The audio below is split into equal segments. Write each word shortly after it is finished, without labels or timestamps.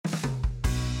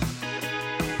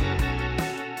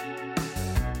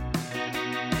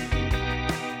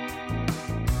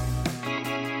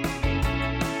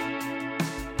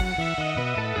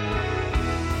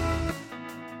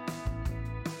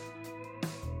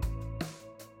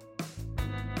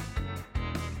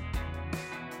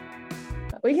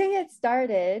We can get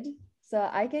started. So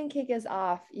I can kick us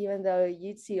off, even though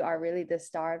you two are really the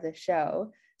star of the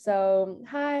show. So,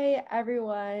 hi,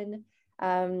 everyone.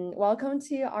 Welcome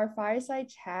to our fireside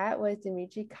chat with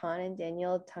Dimitri Khan and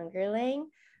Daniel Tungerling.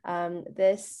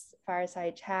 This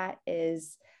fireside chat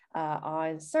is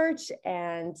on search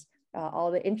and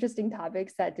all the interesting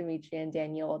topics that Dimitri and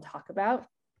Daniel will talk about.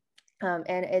 And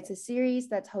it's a series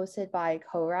that's hosted by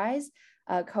CoRise.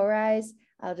 CoRise,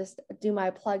 I'll just do my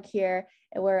plug here.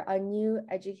 We're a new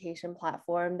education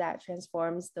platform that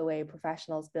transforms the way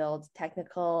professionals build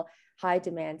technical, high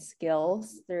demand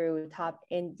skills through top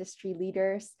industry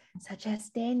leaders such as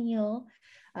Daniel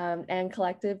and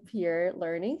collective peer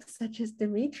learning such as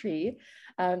Dimitri.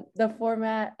 The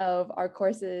format of our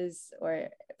courses are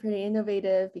pretty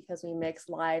innovative because we mix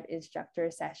live instructor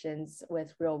sessions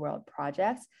with real world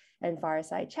projects and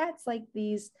fireside chats like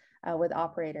these with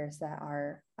operators that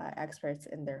are experts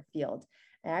in their field.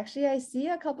 And actually, I see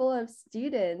a couple of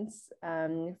students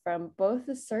from both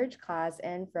the Search class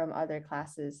and from other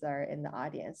classes that are in the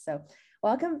audience. So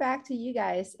welcome back to you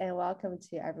guys and welcome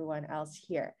to everyone else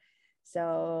here.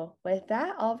 So with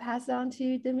that, I'll pass it on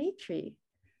to Dimitri.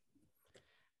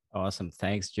 Awesome.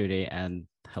 Thanks, Judy. And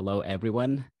hello,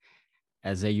 everyone.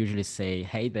 As I usually say,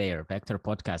 hey there, Vector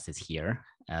Podcast is here.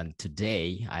 And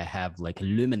today I have like a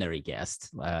luminary guest,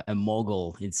 a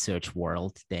mogul in search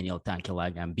world, Daniel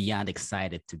Tungerling. I'm beyond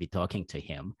excited to be talking to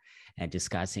him and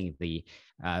discussing the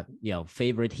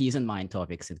favorite his and mine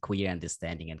topics in query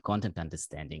understanding and content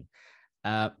understanding.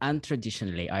 And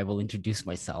traditionally, I will introduce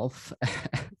myself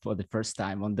for the first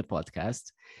time on the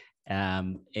podcast.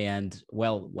 And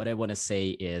well, what I want to say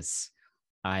is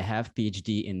I have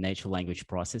PhD in natural language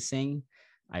processing.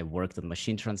 I worked on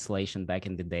machine translation back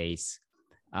in the days.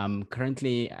 I'm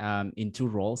currently in two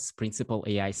roles, principal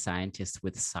AI scientist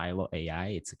with Silo AI.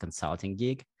 It's a consulting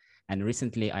gig. And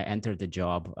recently I entered the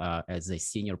job as a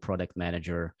senior product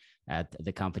manager at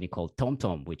the company called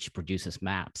TomTom, which produces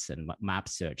maps and map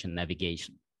search and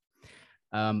navigation.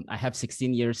 I have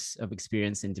 16 years of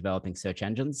experience in developing search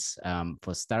engines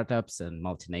for startups and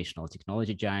multinational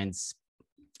technology giants.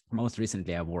 Most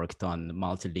recently, I worked on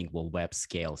multilingual web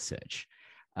scale search.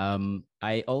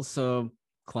 I also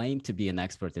claim to be an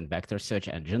expert in vector search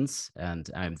engines, and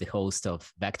I'm the host of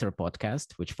Vector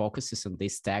Podcast, which focuses on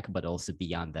this stack, but also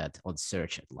beyond that on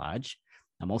search at large.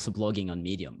 I'm also blogging on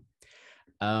Medium.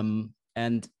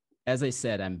 And as I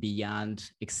said, I'm beyond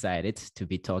excited to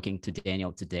be talking to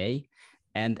Daniel today.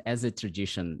 And as a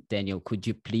tradition, Daniel, could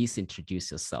you please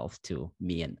introduce yourself to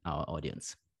me and our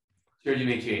audience? Sure,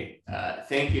 Dimitri.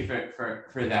 Thank you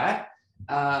for that.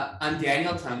 I'm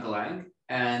Daniel Tungerling,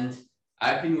 and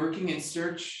I've been working in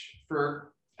search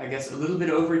for, I guess, a little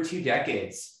bit over 2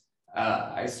 decades.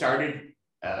 I started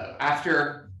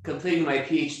after completing my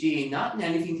PhD, not in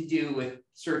anything to do with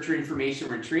search or information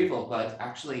retrieval, but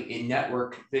actually in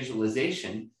network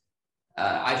visualization.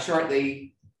 I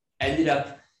shortly ended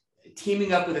up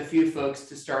teaming up with a few folks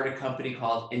to start a company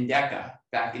called Endeca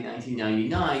back in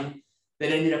 1999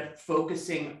 that ended up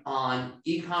focusing on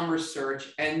e-commerce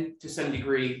search and to some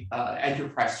degree,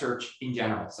 enterprise search in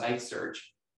general, site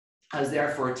search. I was there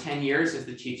for 10 years as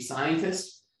the chief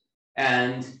scientist.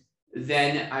 And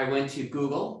then I went to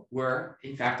Google, where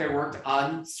in fact I worked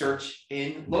on search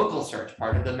in local search,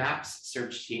 part of the Maps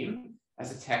search team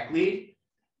as a tech lead.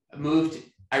 I moved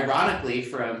ironically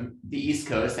from the East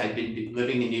Coast, I'd been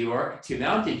living in New York, to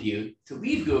Mountain View to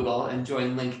leave Google and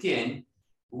join LinkedIn,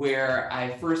 where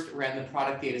I first ran the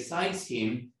product data science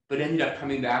team, but ended up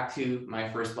coming back to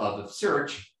my first love of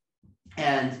search.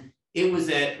 And it was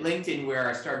at LinkedIn where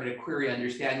I started a query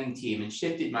understanding team and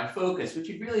shifted my focus, which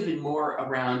had really been more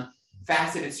around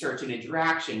faceted search and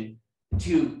interaction,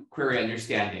 to query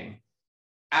understanding.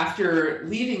 After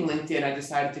leaving LinkedIn, I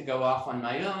decided to go off on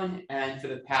my own. And for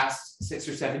the past 6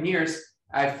 or 7 years,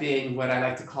 I've been what I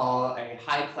like to call a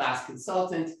high-class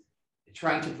consultant,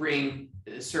 trying to bring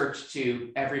search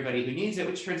to everybody who needs it,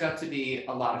 which turns out to be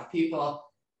a lot of people.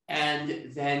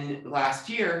 And then last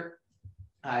year,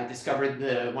 I discovered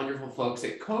the wonderful folks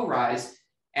at CoRise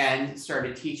and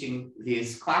started teaching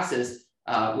these classes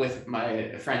with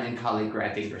my friend and colleague,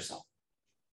 Grant Ingersoll.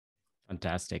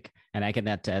 Fantastic. And I can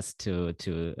attest to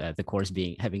the course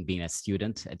having been a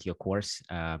student at your course.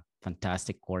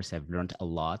 Fantastic course. I've learned a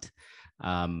lot.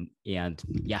 And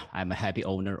yeah, I'm a happy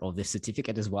owner of this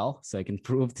certificate as well. So I can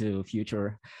prove to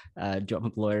future job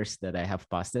employers that I have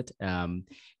passed it.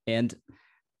 And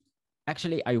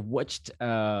actually, I watched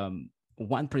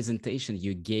one presentation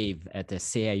you gave at the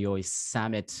CIO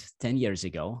Summit 10 years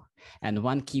ago. And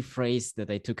one key phrase that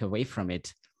I took away from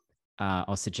it,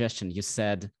 or suggestion, you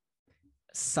said,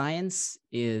 science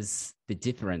is the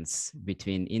difference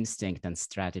between instinct and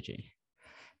strategy.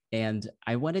 And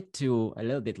I wanted to a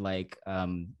little bit like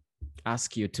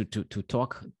ask you to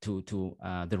talk to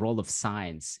the role of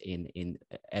science in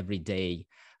everyday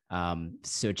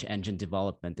search engine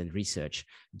development and research.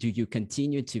 Do you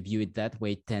continue to view it that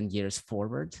way 10 years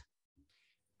forward?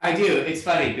 I do. It's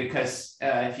funny because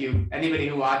if anybody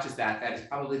who watches that is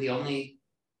probably the only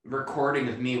recording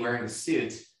of me wearing a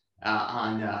suit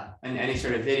on any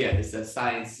sort of video. This is a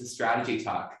science strategy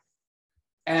talk.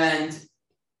 And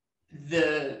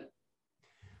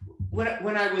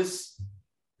when I was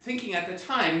thinking at the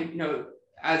time,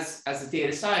 as a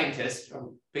data scientist, a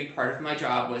big part of my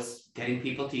job was getting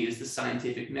people to use the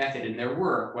scientific method in their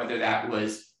work, whether that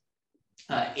was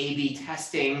A/B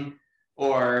testing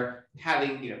or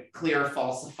having clear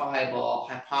falsifiable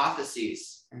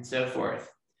hypotheses and so forth.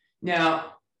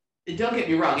 Now, don't get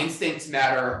me wrong, instincts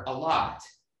matter a lot.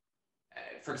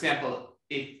 For example,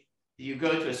 if you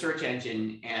go to a search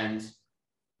engine and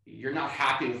you're not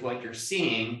happy with what you're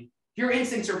seeing, your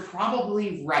instincts are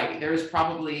probably right. There is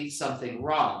probably something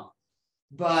wrong.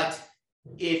 But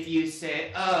if you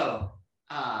say, I'm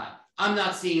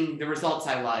not seeing the results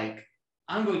I like,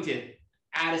 I'm going to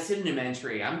add a synonym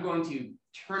entry, I'm going to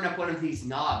turn up one of these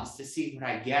knobs to see what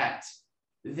I get,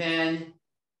 then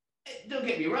don't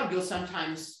get me wrong, you'll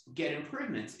sometimes get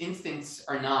improvements. Instincts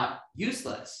are not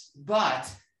useless,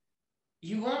 but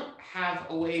you won't have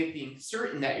a way of being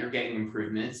certain that you're getting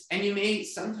improvements. And you may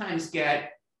sometimes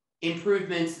get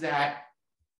improvements that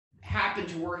happen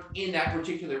to work in that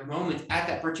particular moment at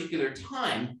that particular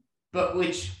time, but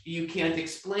which you can't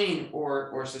explain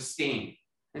or sustain.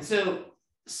 And so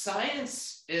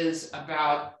science is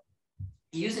about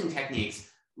using techniques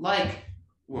like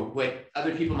what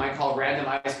other people might call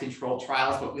randomized controlled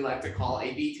trials, what we like to call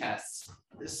A/B tests.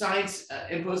 The science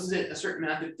imposes a certain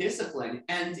amount of discipline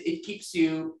and it keeps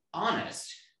you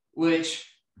honest, which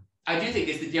I do think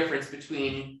is the difference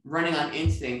between running on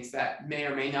instincts that may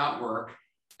or may not work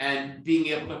and being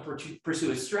able to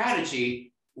pursue a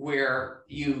strategy where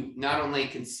you not only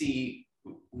can see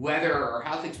whether or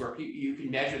how things work, you can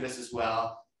measure this as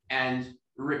well and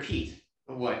repeat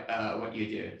what you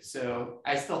do. So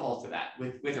I still hold to that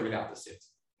with or without the suits.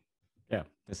 Yeah,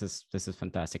 this is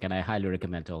fantastic, and I highly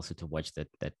recommend also to watch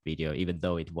that video, even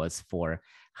though it was for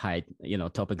high,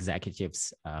 top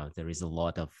executives. There is a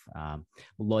lot of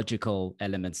logical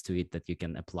elements to it that you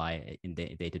can apply in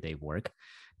the day-to-day work.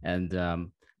 And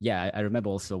I remember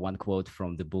also one quote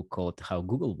from the book called How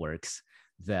Google Works,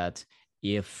 that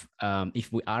if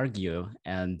we argue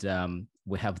and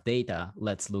we have data,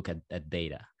 let's look at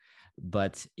data.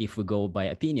 But if we go by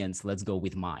opinions, let's go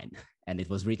with mine. And it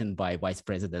was written by vice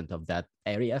president of that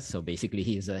area. So basically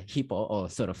he's a hippo or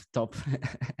sort of top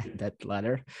that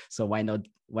ladder. So why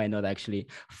not actually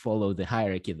follow the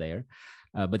hierarchy there?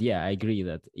 But yeah, I agree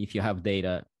that if you have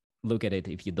data, look at it.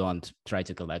 If you don't, try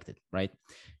to collect it, right?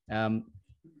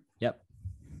 Yep.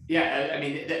 Yeah, I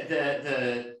mean,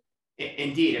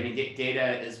 indeed, I mean,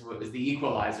 data is the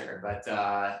equalizer, but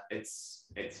it's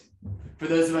for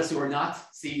those of us who are not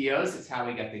CEOs, it's how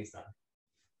we get things done.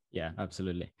 Yeah,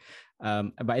 absolutely.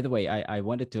 By the way, I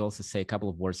wanted to also say a couple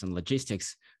of words on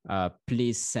logistics.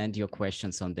 Please send your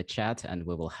questions on the chat, and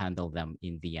we will handle them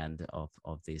in the end of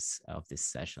this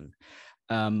session.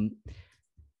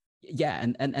 Yeah,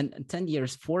 and 10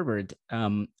 years forward,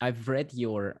 I've read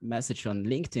your message on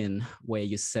LinkedIn where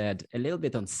you said a little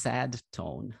bit on sad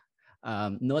tone.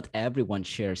 Not everyone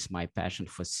shares my passion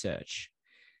for search.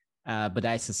 But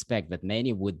I suspect that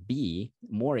many would be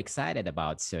more excited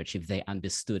about search if they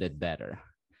understood it better.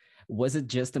 Was it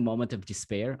just a moment of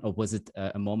despair, or was it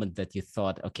a moment that you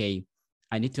thought, okay,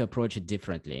 I need to approach it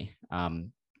differently?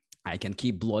 I can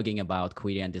keep blogging about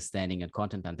query understanding and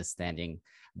content understanding,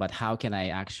 but how can I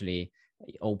actually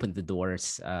open the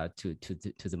doors to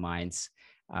the minds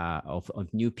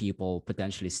of new people,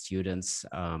 potentially students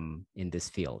in this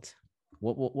field?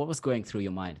 What was going through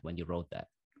your mind when you wrote that?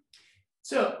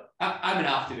 So I'm an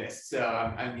optimist. So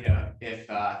I'm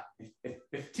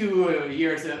if 2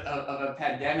 years of a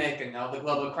pandemic and all the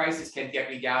global crisis can get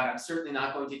me down, I'm certainly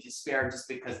not going to despair just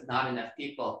because not enough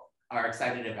people are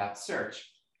excited about search.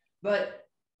 But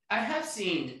I have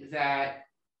seen that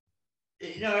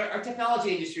our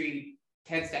technology industry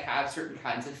tends to have certain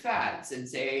kinds of fads, and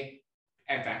say,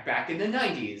 in fact, back in the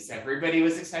 90s, everybody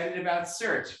was excited about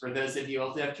search. For those of you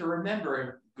old enough to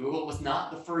remember, Google was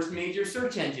not the first major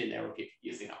search engine. There were people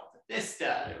using Alta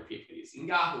Vista, there were people using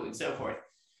Yahoo, and so forth.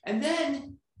 And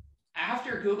then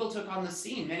after Google took on the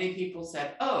scene, many people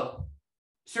said, oh,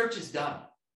 search is done.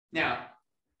 Now,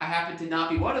 I happen to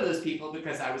not be one of those people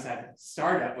because I was at a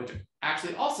startup, which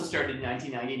actually also started in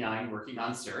 1999 working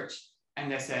on search.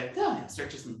 And they said, no,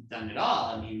 search isn't done at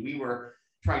all. I mean, we were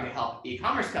trying to help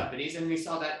e-commerce companies, and we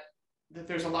saw that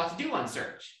there's a lot to do on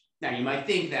search. Now, you might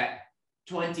think that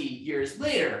 20 years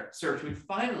later, search would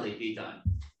finally be done.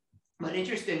 But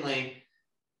interestingly,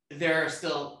 there are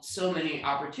still so many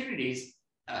opportunities,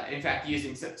 in fact,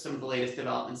 using some of the latest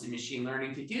developments in machine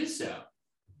learning to do so.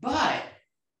 But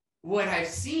what I've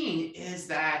seen is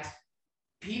that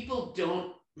people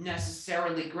don't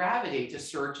necessarily gravitate to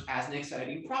search as an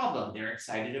exciting problem. They're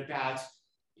excited about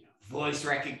voice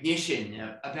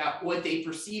recognition, about what they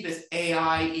perceive as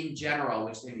AI in general,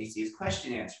 which they may see as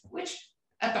question answer, which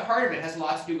at the heart of it has a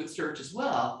lot to do with search as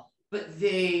well. But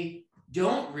they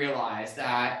don't realize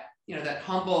that that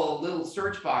humble little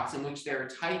search box in which they're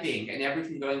typing and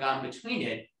everything going on between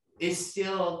it is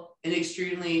still an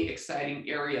extremely exciting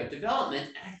area of development.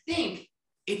 And I think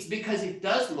it's because it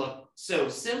does look so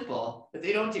simple that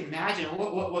they don't imagine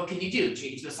what can you do?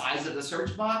 Change the size of the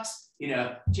search box,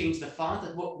 change the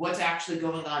font, what's actually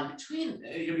going on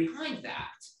behind that.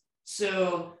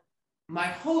 So my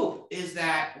hope is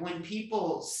that when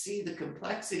people see the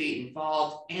complexity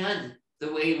involved and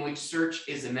the way in which search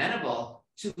is amenable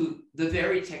to the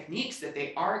very techniques that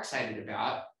they are excited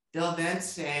about, they'll then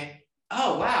say,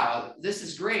 oh, wow, this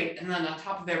is great. And then on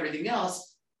top of everything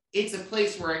else, it's a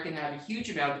place where I can have a huge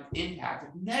amount of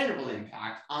impact, a measurable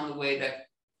impact on the way that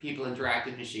people interact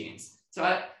with machines.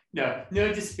 So no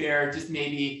despair, just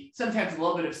maybe sometimes a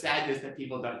little bit of sadness that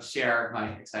people don't share my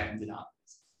excitement enough.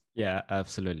 Yeah,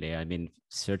 absolutely. I mean,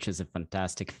 search is a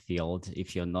fantastic field.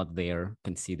 If you're not there,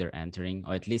 consider entering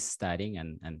or at least studying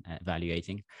and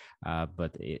evaluating.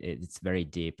 But it's very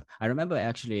deep. I remember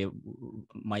actually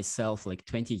myself, like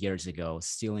 20 years ago,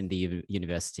 still in the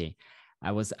university,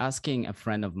 I was asking a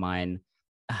friend of mine,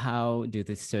 how do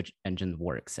the search engine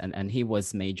works? And he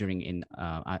was majoring in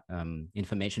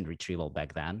information retrieval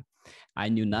back then. I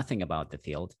knew nothing about the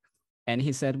field. And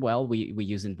he said, well, we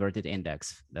use inverted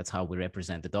index. That's how we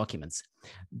represent the documents.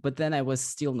 But then I was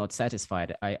still not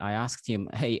satisfied. I asked him,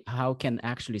 hey, how can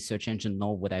actually search engine know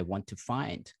what I want to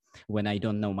find when I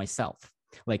don't know myself?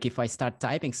 Like if I start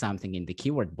typing something in the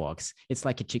keyword box, it's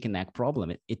like a chicken egg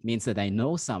problem. It means that I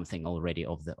know something already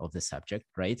of the subject,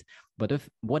 right? But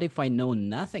what if I know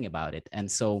nothing about it? And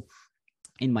so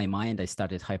in my mind, I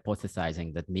started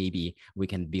hypothesizing that maybe we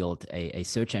can build a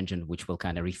search engine which will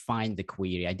kind of refine the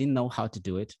query. I didn't know how to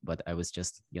do it, but I was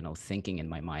just, thinking in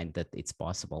my mind that it's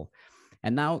possible.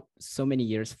 And now, so many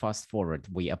years fast forward,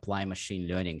 we apply machine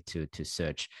learning to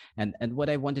search. And what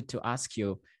I wanted to ask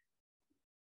you,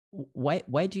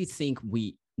 why do you think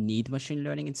we need machine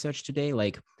learning in search today?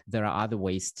 Like there are other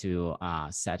ways to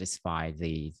satisfy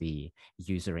the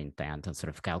user intent and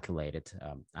sort of calculate it,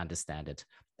 understand it.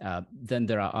 Then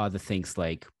there are other things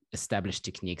like established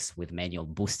techniques with manual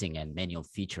boosting and manual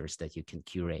features that you can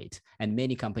curate. And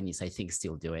many companies, I think,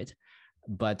 still do it.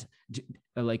 But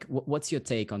like, what's your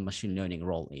take on machine learning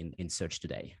role in search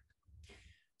today?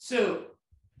 So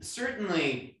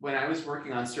certainly when I was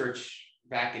working on search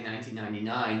back in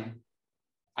 1999,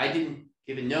 I didn't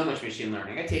even know much machine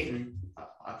learning. I'd taken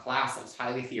a class that was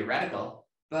highly theoretical,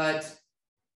 but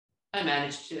I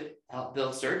managed to help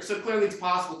build search. So clearly it's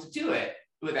possible to do it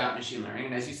without machine learning.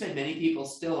 And as you said, many people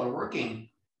still are working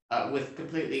with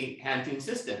completely hand-tuned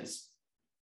systems.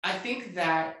 I think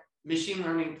that machine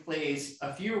learning plays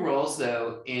a few roles,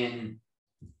 though, in,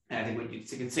 I think what you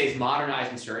could say is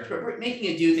modernizing search, but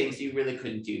making it do things you really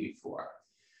couldn't do before.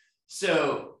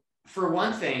 So for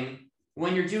one thing,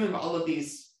 when you're doing all of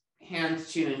these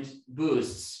hand-tuned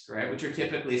boosts, right, which are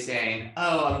typically saying,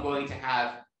 oh, I'm going to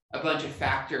have a bunch of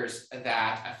factors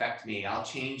that affect me. I'll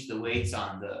change the weights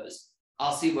on those.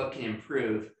 I'll see what can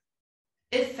improve.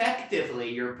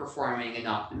 Effectively, you're performing an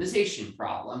optimization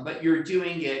problem, but you're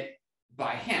doing it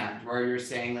by hand, where you're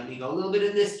saying, let me go a little bit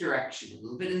in this direction, a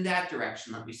little bit in that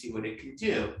direction, let me see what it can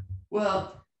do.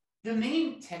 Well, the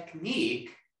main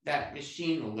technique that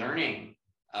machine learning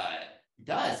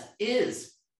does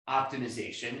is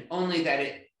optimization, only that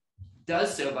it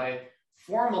does so by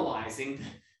formalizing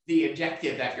the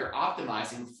objective that you're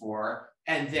optimizing for,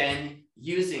 and then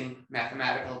using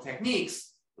mathematical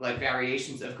techniques like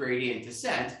variations of gradient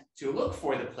descent to look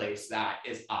for the place that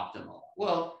is optimal.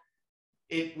 Well,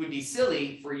 it would be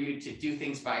silly for you to do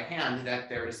things by hand that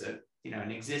there is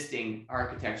an existing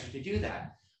architecture to do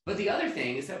that. But the other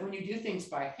thing is that when you do things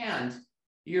by hand,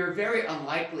 you're very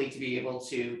unlikely to be able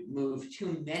to move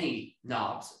too many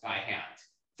knobs by hand.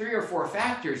 3 or 4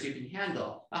 factors you can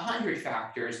handle, 100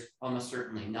 factors, almost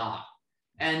certainly not.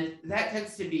 And that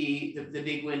tends to be the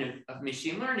big win of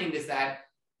machine learning, is that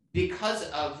because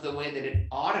of the way that it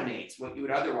automates what you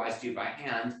would otherwise do by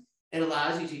hand, it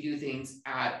allows you to do things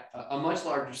at a much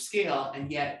larger scale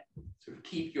and yet sort of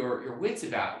keep your wits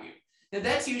about you. Now,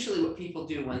 that's usually what people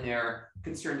do when they're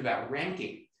concerned about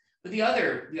ranking. But the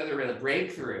other real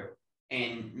breakthrough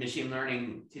in machine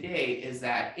learning today is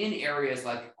that in areas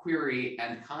like query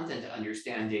and content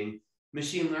understanding,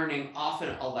 machine learning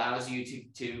often allows you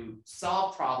to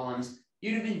solve problems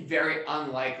you'd have been very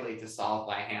unlikely to solve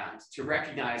by hand, to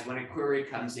recognize when a query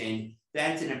comes in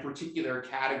that it's in a particular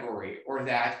category or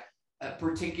that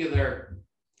particular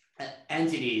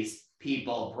entities,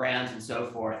 people, brands, and so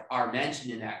forth are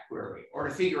mentioned in that query, or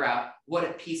to figure out what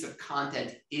a piece of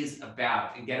content is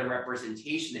about and get a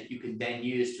representation that you can then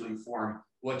use to inform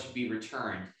what should be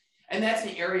returned. And that's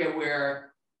an area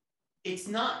where it's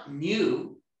not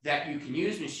new that you can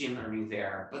use machine learning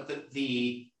there, but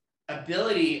the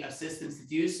ability of systems to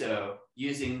do so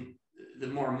using the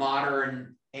more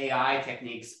modern AI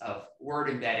techniques of word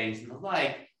embeddings and the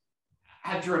like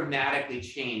have dramatically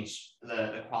changed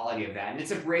the quality of that. And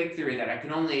it's a breakthrough that I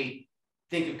can only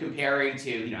think of comparing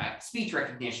to, speech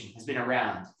recognition has been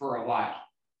around for a while.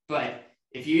 But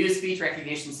if you use speech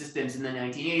recognition systems in the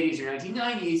 1980s or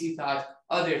 1990s, you thought,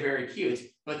 oh, they're very cute,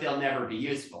 but they'll never be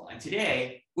useful. And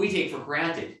today, we take for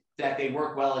granted that they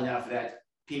work well enough that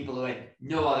people who had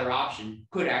no other option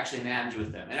could actually manage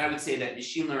with them. And I would say that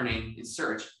machine learning in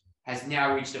search has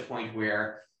now reached a point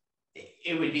where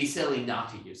it would be silly not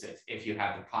to use it if you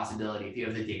have the possibility, if you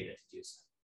have the data to do so.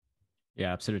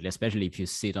 Yeah, absolutely. Especially if you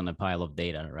sit on a pile of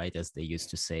data, right? As they used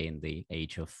to say in the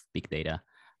age of big data.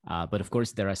 But of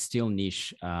course, there are still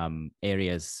niche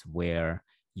areas where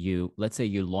let's say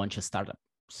you launch a startup.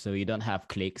 So you don't have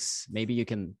clicks. Maybe you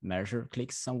can measure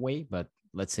clicks some way, but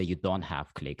let's say you don't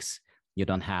have clicks. You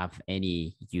don't have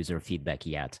any user feedback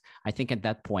yet. I think at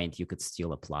that point, you could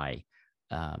still apply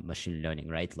machine learning,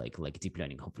 right? Like deep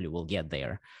learning. Hopefully we'll get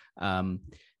there.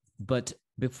 But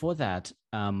before that,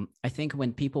 I think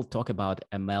when people talk about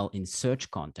ML in search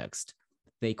context,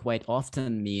 they quite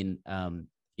often mean,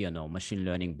 machine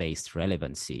learning based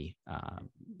relevancy,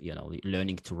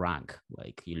 learning to rank,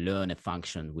 like you learn a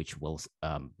function which will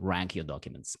rank your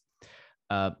documents.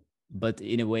 But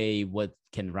in a way, what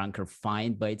can ranker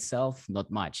find by itself? Not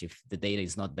much if the data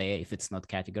is not there, if it's not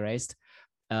categorized.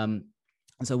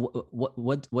 So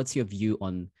what's your view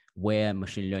on where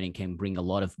machine learning can bring a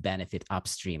lot of benefit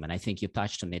upstream? And I think you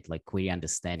touched on it, like query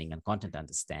understanding and content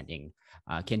understanding.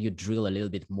 Can you drill a little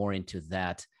bit more into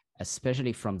that,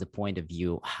 especially from the point of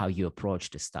view how you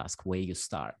approach this task, where you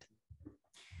start?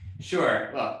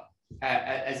 Sure. Well,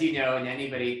 as you know, and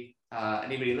anybody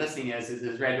listening has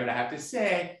read what I have to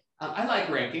say. I like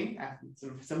ranking.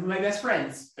 Some of my best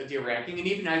friends do ranking, and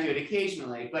even I do it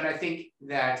occasionally. But I think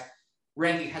that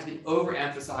ranking has been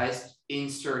overemphasized in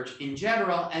search in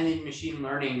general and in machine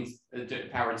learning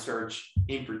powered search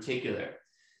in particular.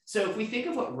 So if we think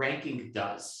of what ranking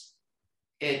does,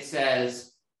 it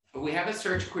says we have a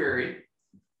search query,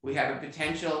 we have a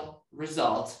potential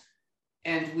result,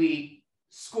 and we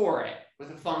score it with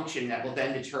a function that will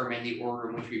then determine the order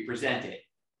in which we present it,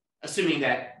 assuming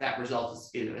that that result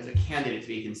is a candidate to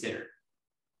be considered.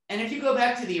 And if you go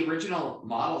back to the original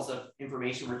models of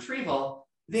information retrieval,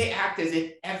 they act as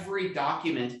if every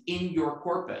document in your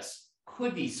corpus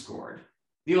could be scored.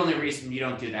 The only reason you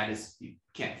don't do that is you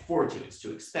can't afford to, it's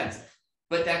too expensive.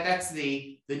 But that's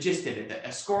the gist of it, that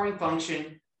a scoring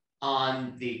function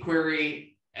on the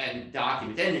query and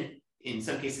document, and in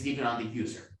some cases even on the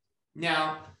user.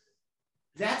 Now,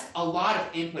 that's a lot of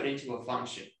input into a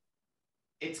function.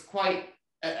 It's quite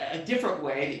a different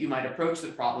way that you might approach the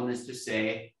problem is to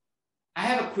say, I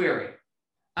have a query.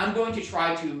 I'm going to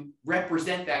try to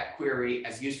represent that query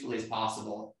as usefully as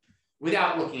possible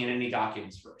without looking at any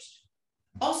documents first.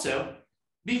 Also,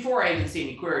 before I even see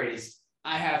any queries,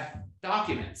 I have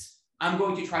documents. I'm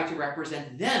going to try to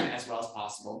represent them as well as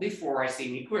possible before I see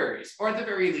any queries, or at the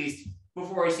very least,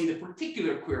 before I see the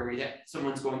particular query that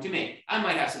someone's going to make. I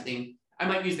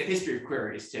might use the history of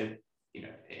queries to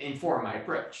inform my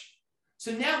approach.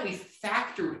 So now we've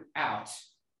factored out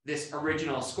this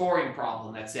original scoring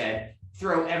problem that said,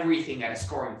 throw everything at a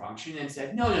scoring function, and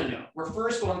said, no. We're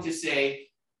first going to say,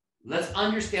 let's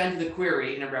understand the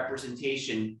query in a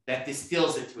representation that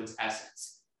distills it to its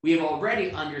essence. We have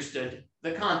already understood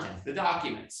the content, the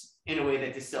documents, in a way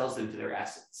that distills them to their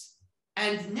essence.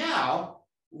 And now,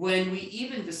 when we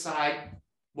even decide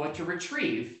what to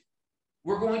retrieve,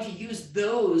 we're going to use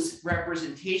those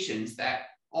representations that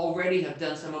already have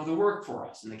done some of the work for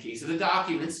us. In the case of the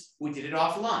documents, we did it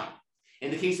offline.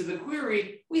 In the case of the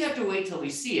query, we have to wait till we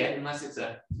see it, unless it's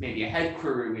maybe a head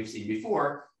query we've seen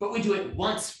before, but we do it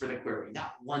once for the query,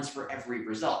 not once for every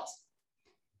result.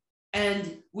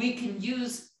 And we can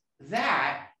use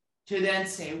that to then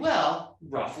say, well,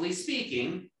 roughly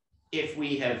speaking, if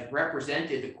we have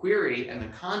represented the query and the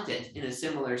content in a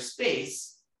similar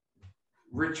space,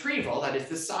 retrieval, that is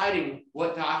deciding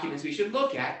what documents we should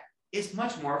look at, is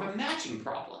much more of a matching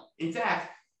problem. In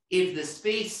fact, if the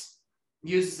space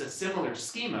uses a similar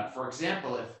schema, for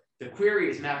example, if the query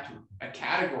is mapped to a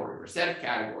category or a set of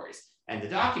categories, and the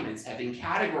documents have been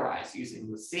categorized using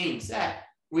the same set,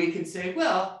 we can say,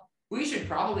 well, we should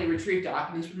probably retrieve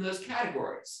documents from those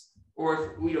categories.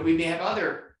 Or if, we may have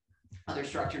other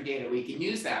structured data we can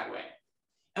use that way.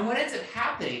 And what ends up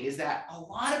happening is that a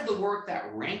lot of the work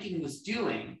that ranking was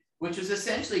doing, which was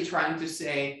essentially trying to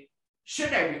say,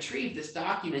 should I retrieve this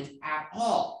document at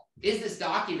all? Is this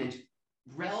document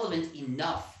relevant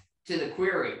enough to the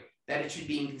query that it should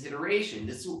be in consideration?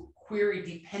 This query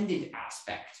dependent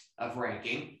aspect of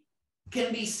ranking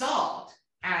can be solved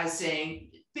as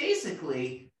saying,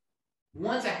 basically,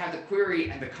 once I have the query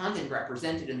and the content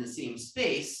represented in the same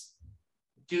space,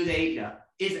 do they,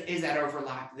 is that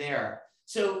overlap there?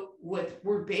 So what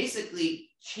we're basically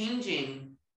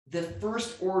changing the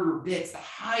first order bits, the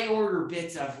high order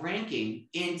bits of ranking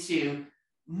into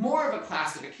more of a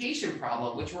classification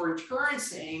problem, which we're in turn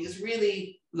saying is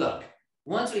really, look,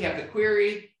 once we have the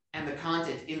query and the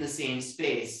content in the same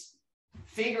space,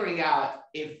 figuring out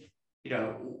if,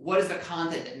 what is the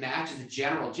content that matches the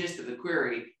general gist of the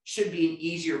query should be an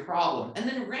easier problem. And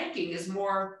then ranking is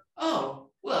more, oh,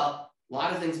 well, a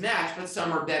lot of things match, but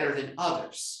some are better than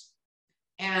others.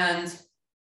 And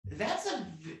that's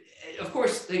of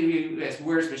course,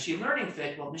 where's machine learning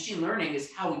fit? Well, machine learning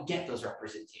is how we get those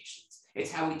representations.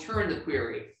 It's how we turn the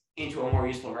query into a more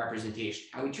useful representation,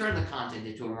 how we turn the content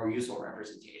into a more useful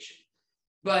representation.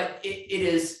 But it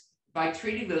is by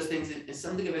treating those things as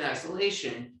something of an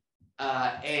isolation,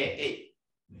 it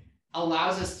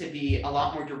allows us to be a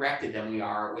lot more directed than we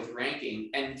are with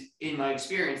ranking. And in my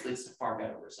experience, leads to far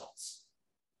better results.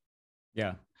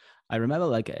 Yeah. I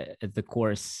remember at the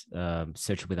course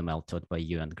Search with ML taught by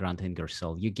you and Grant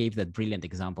Ingersoll, you gave that brilliant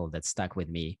example that stuck with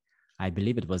me. I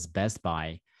believe it was Best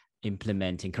Buy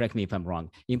implementing, correct me if I'm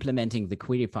wrong, implementing the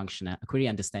query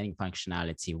understanding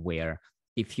functionality where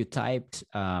if you typed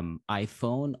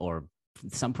iPhone or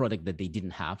some product that they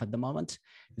didn't have at the moment,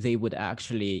 they would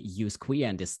actually use query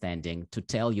understanding to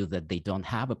tell you that they don't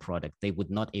have a product. They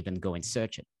would not even go and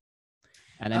search it.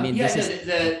 And I mean, I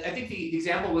think the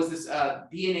example was this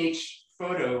B&H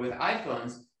photo with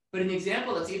iPhones, but an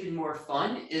example that's even more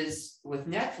fun is with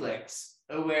Netflix,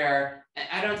 where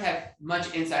I don't have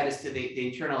much insight as to the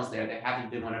internals there. They haven't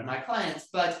been one of my clients,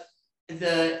 but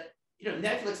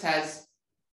Netflix has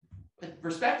a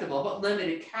respectable but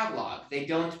limited catalog. They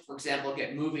don't, for example,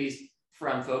 get movies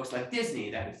from folks like Disney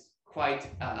that is quite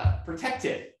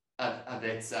protective of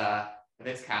its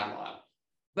catalog.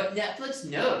 But Netflix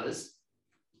knows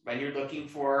when you're looking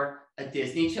for a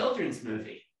Disney children's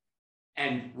movie.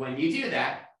 And when you do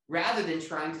that, rather than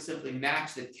trying to simply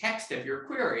match the text of your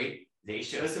query, they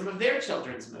show some of their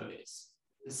children's movies.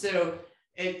 So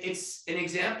it's an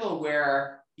example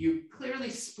where you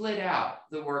clearly split out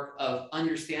the work of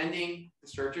understanding the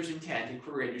searcher's intent and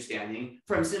query understanding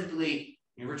from simply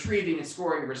retrieving and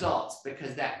scoring results,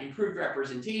 because that improved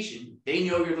representation, they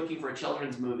know you're looking for a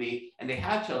children's movie and they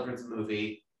have children's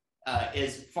movie,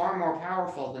 is far more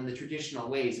powerful than the traditional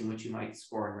ways in which you might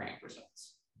score and rank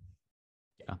results.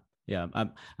 Yeah.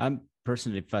 I'm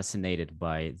personally fascinated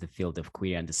by the field of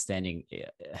query understanding,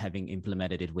 having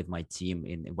implemented it with my team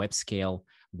in WebScale.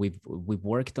 We've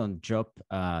worked on job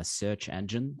search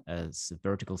engine as a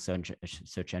vertical search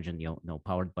engine,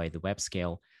 powered by the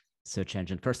WebScale search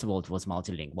engine. First of all, it was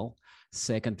multilingual.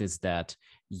 Second is that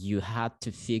you had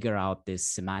to figure out these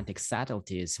semantic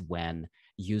subtleties when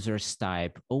users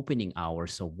type opening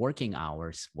hours or working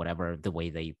hours, whatever the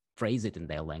way they phrase it in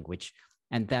their language.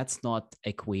 And that's not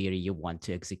a query you want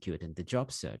to execute in the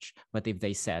job search. But if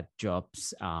they said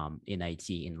jobs in IT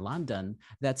in London,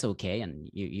 that's okay. And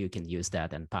you can use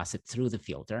that and pass it through the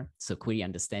filter. So query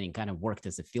understanding kind of worked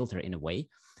as a filter in a way.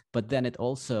 But then it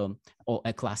also, or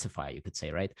a classifier, you could say,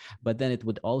 right? But then it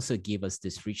would also give us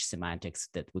this rich semantics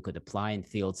that we could apply in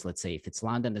fields. Let's say if it's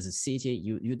London as a city,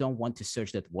 you don't want to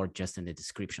search that word just in the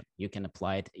description. You can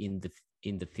apply it in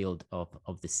the field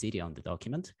of the city on the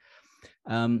document.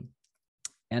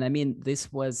 And I mean,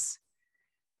 this was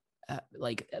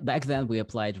back then we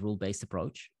applied rule-based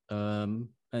approach and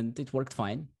it worked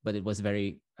fine, but it was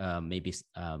very maybe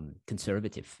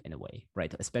conservative in a way,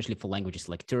 right? Especially for languages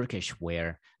like Turkish,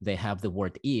 where they have the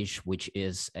word ish, which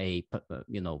is a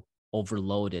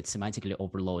overloaded, semantically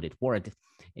overloaded word,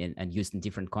 and used in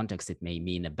different contexts. It may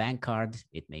mean a bank card,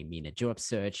 it may mean a job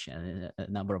search, and a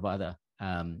number of other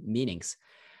meanings.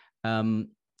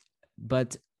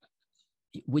 But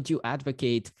would you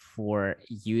advocate for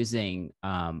using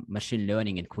machine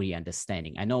learning in query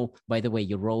understanding? I know, by the way,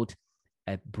 you wrote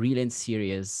a brilliant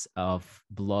series of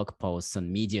blog posts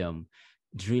on Medium,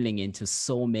 drilling into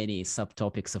so many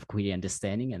subtopics of query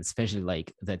understanding, and especially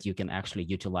like that you can actually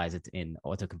utilize it in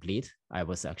autocomplete. I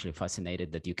was actually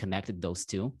fascinated that you connected those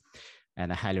two,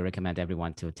 and I highly recommend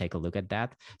everyone to take a look at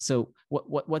that. So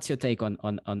what's your take on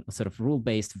sort of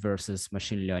rule-based versus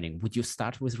machine learning? Would you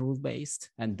start with rule-based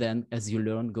and then as you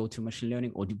learn, go to machine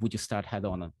learning, or would you start head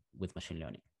on with machine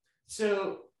learning?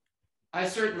 So I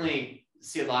certainly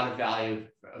see a lot of value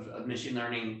of machine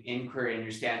learning in query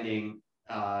understanding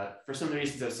for some of the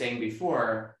reasons I was saying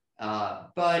before.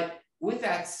 But with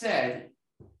that said,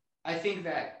 I think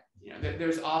that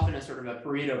there's often a sort of a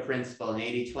Pareto principle, an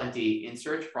 80-20 in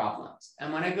search problems.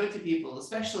 And when I go to people,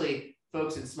 especially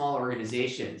folks in small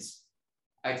organizations,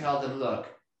 I tell them, look,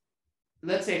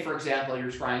 let's say, for example,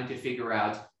 you're trying to figure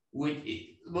out,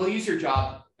 we'll use your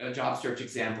job search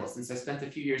example. Since I spent a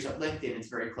few years at LinkedIn, it's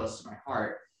very close to my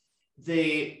heart.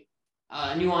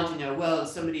 And you want to know, well,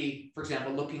 is somebody, for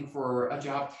example, looking for a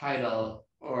job title,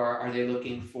 or are they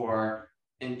looking for,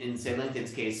 in say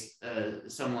LinkedIn's case,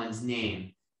 someone's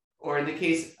name? Or in the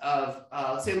case of,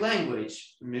 let's say,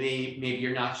 language, maybe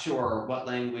you're not sure what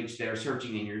language they're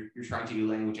searching in, you're trying to do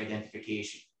language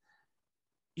identification.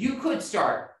 You could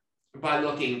start by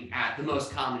looking at the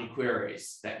most common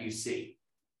queries that you see,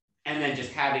 and then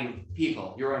just having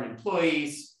people, your own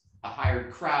employees, a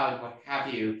hired crowd, what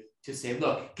have you, to say,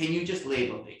 look, can you just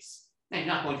label these? Now, you're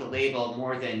not going to label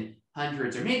more than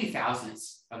hundreds or maybe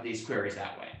thousands of these queries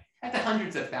that way. At the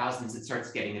hundreds of thousands, it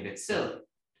starts getting a bit silly.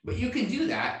 But you can do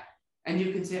that, and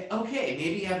you can say, okay,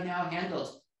 maybe I've now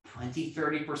handled 20,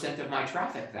 30% of my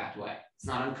traffic that way. It's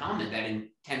not uncommon that in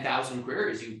 10,000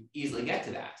 queries, you easily get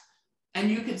to that. And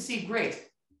you can see, great,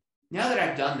 now that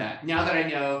I've done that, now that I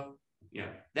know,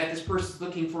 that this person's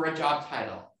looking for a job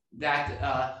title,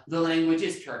 that the language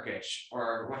is Turkish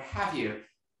or what have you,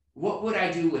 what would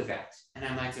I do with that? And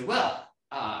I might say, well,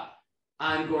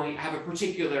 I'm going to have a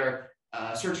particular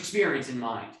search experience in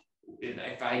mind.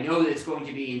 If I know that it's going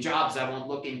to be in jobs, I won't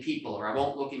look in people, or I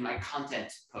won't look in my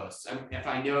content posts. If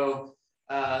I know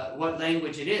what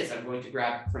language it is, I'm going to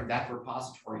grab from that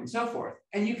repository and so forth.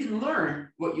 And you can learn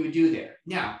what you would do there.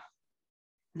 Now,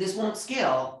 this won't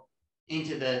scale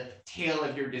into the tail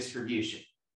of your distribution,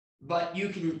 but you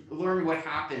can learn what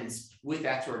happens with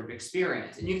that sort of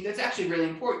experience. And that's actually really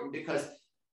important, because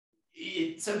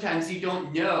sometimes you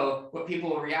don't know what people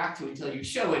will react to until you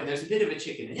show it. And there's a bit of a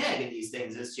chicken and egg in these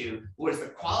things as to what is the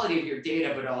quality of your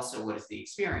data, but also what is the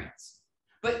experience.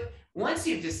 But once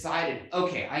you've decided,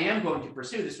 okay, I am going to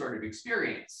pursue this sort of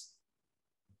experience,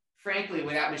 frankly,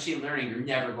 without machine learning, you're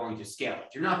never going to scale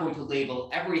it. You're not going to label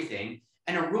everything.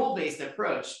 And a rule-based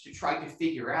approach to try to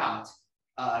figure out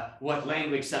what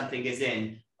language something is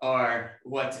in, or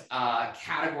what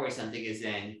category something is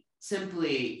in,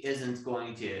 simply isn't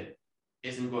going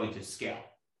to scale.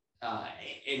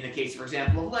 In the case, for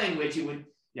example, of language, you would,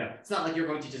 it's not like you're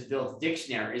going to just build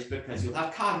dictionaries, because you'll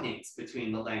have cognates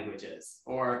between the languages.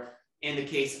 Or in the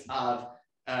case of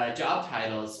job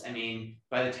titles, I mean,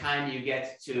 by the time you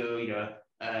get to,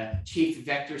 chief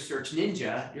vector search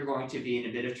ninja, you're going to be in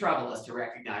a bit of trouble as to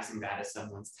recognizing that as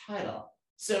someone's title.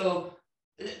 So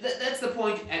that's the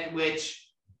point at which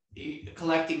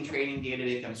collecting training data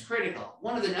becomes critical.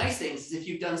 One of the nice things is if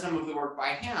you've done some of the work by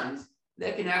hand,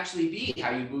 that can actually be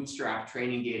how you bootstrap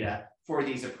training data for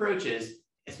these approaches,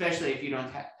 especially if you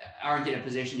aren't in a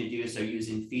position to do so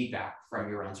using feedback from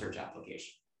your own search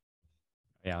application.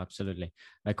 Yeah, absolutely.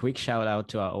 A quick shout out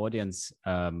to our audience.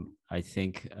 I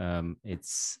think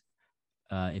it's,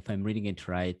 if I'm reading it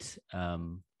right,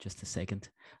 just a second,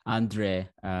 Andre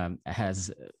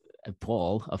has a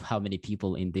poll of how many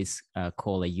people in this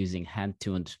call are using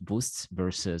hand-tuned boosts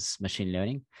versus machine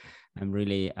learning. I'm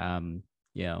really,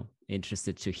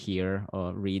 interested to hear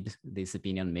or read this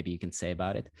opinion. Maybe you can say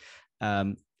about it.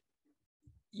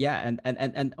 Yeah,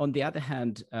 and on the other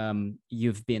hand,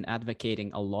 you've been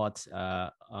advocating a lot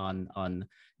on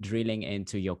drilling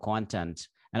into your content,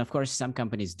 and of course, some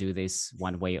companies do this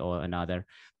one way or another.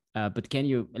 But can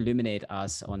you illuminate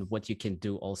us on what you can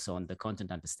do also on the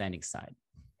content understanding side?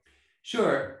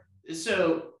 Sure.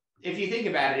 So if you think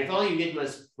about it, if all you did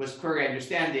was query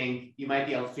understanding, you might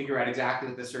be able to figure out exactly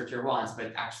what the searcher wants,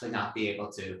 but actually not be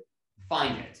able to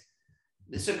find it.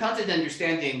 So content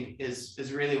understanding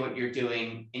is really what you're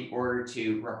doing in order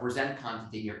to represent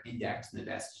content in your index in the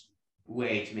best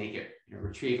way to make it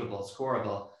retrievable,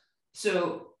 scoreable.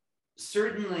 So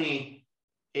certainly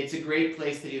it's a great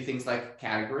place to do things like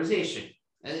categorization.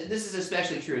 This is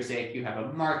especially true, say, if you have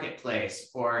a marketplace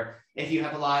or if you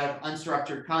have a lot of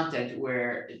unstructured content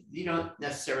where you don't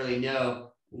necessarily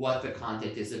know what the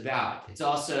content is about. It's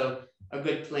also a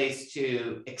good place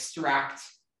to extract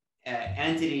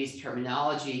entities,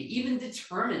 terminology, even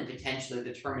determine potentially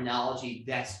the terminology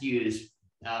best used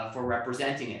for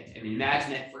representing it. I mean,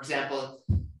 imagine it, for example,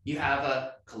 you have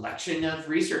a collection of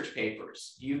research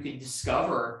papers. You can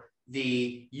discover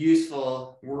the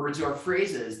useful words or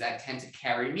phrases that tend to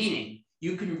carry meaning.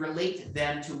 You can relate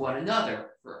them to one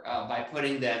another by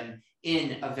putting them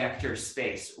in a vector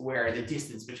space where the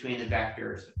distance between the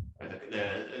vectors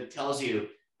tells you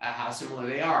how similar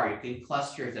they are. You can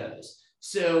cluster those.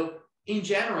 So in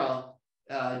general,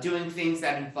 doing things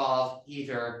that involve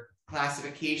either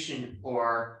classification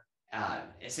or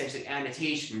essentially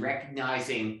annotation,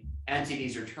 recognizing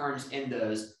entities or terms in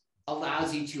those,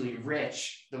 allows you to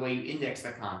enrich the way you index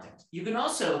the content. You can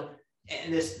also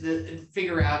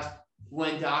figure out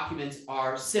when documents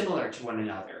are similar to one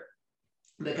another,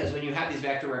 because when you have these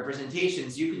vector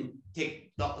representations, you can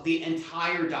take the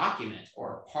entire document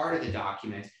or part of the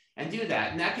document and do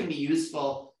that. And that can be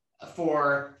useful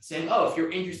for saying, oh, if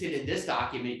you're interested in this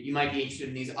document, you might be interested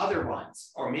in these other ones,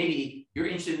 or maybe you're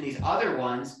interested in these other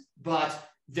ones,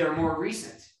 but they're more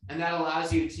recent. And that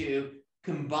allows you to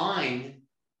combine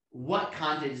what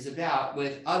content is about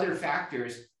with other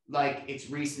factors like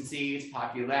its recency, its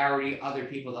popularity, other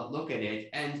people that look at it.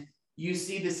 And you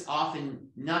see this often,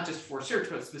 not just for search,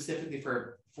 but specifically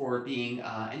for being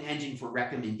an engine for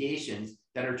recommendations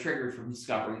that are triggered from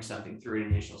discovering something through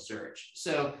an initial search.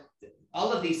 So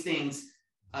all of these things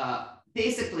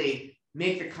basically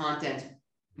make the content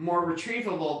more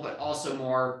retrievable, but also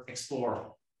more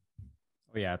explorable.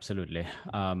 Oh, yeah, absolutely.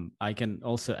 I can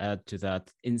also add to that.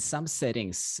 In some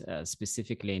settings,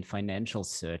 specifically in financial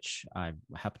search, I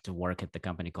happen to work at the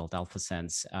company called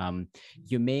AlphaSense.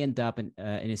 You may end up in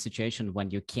a situation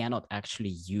when you cannot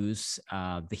actually use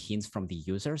the hints from the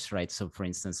users, right? So for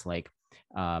instance, like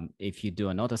if you do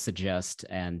an auto-suggest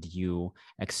and you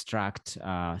extract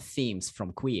themes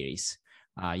from queries,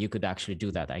 you could actually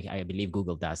do that. I believe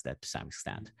Google does that to some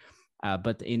extent.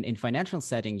 But in financial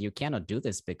setting, you cannot do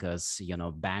this because,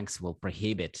 banks will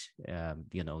prohibit,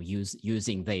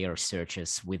 using their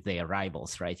searches with their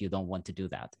rivals, right? You don't want to do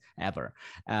that ever.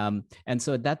 And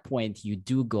so at that point, you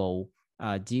do go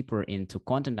deeper into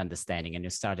content understanding and you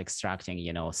start extracting,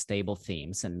 stable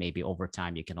themes. And maybe over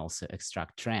time, you can also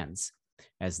extract trends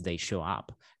as they show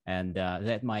up. And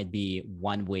that might be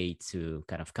one way to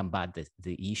kind of combat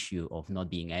the issue of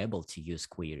not being able to use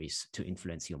queries to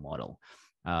influence your model.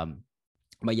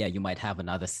 But yeah, you might have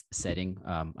another setting.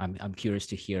 I'm curious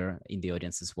to hear in the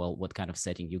audience as well what kind of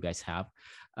setting you guys have.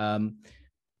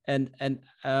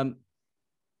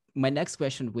 My next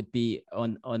question would be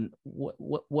on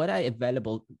what are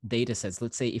available data sets.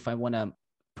 Let's say if I want to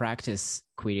practice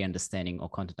query understanding or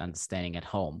content understanding at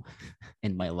home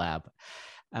in my lab,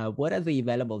 what are the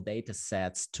available data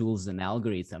sets, tools, and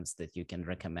algorithms that you can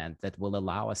recommend that will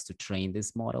allow us to train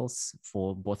these models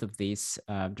for both of these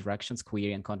directions,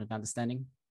 query and content understanding?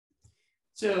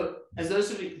 So as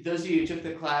those of you who took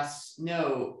the class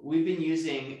know, we've been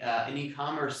using an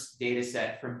e-commerce data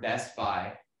set from Best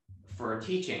Buy for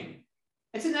teaching.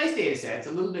 It's a nice data set. It's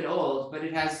a little bit old, but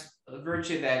it has a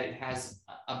virtue that it has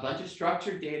a bunch of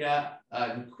structured data,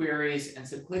 queries, and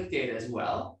some click data as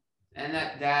well. And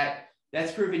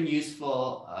that's proven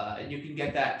useful. You can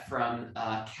get that from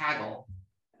Kaggle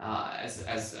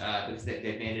because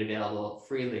they've made it available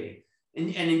freely. And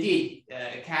indeed,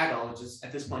 Kaggle, which is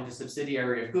at this point a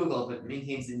subsidiary of Google but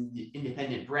maintains an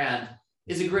independent brand,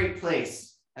 is a great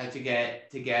place to get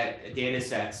data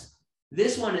sets.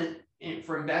 This one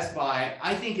from Best Buy,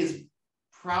 I think, is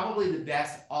probably the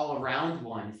best all-around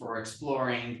one for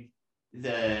exploring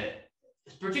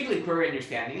particularly query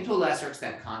understanding, and to a lesser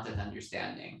extent content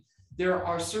understanding. There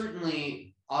are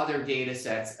certainly other data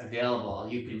sets available.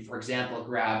 You can, for example,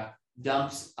 grab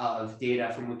dumps of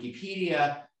data from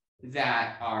Wikipedia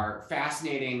that are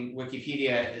fascinating.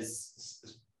 Wikipedia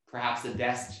is perhaps the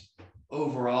best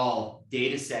overall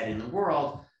data set in the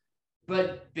world,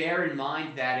 but bear in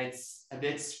mind that it's a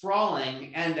bit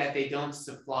sprawling and that they don't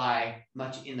supply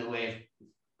much in the way of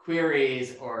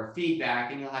queries or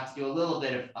feedback, and you'll have to do a little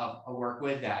bit of work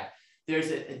with that. There's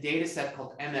a data set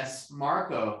called MS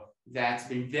Marco that's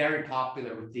been very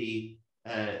popular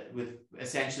with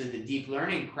essentially the deep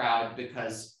learning crowd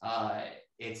because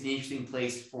It's an interesting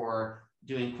place for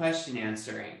doing question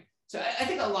answering. So I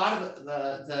think a lot of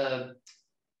the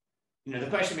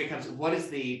question becomes, what is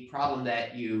the problem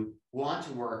that you want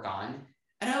to work on?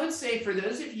 And I would say for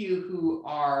those of you who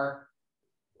are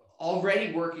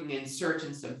already working in search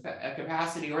in some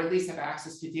capacity, or at least have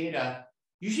access to data,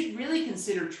 you should really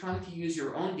consider trying to use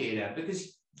your own data,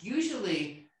 because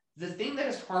usually the thing that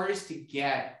is hardest to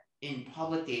get in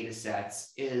public data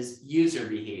sets is user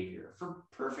behavior. For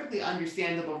perfectly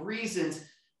understandable reasons,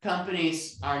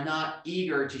 companies are not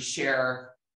eager to share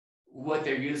what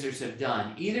their users have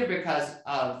done, either because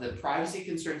of the privacy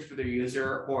concerns for their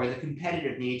user or the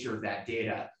competitive nature of that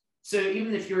data. So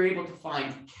even if you're able to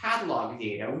find catalog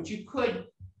data, which you could,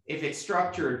 if it's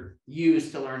structured,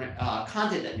 use to learn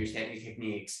content understanding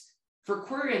techniques, for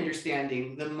query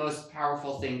understanding, the most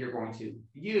powerful thing you're going to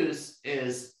use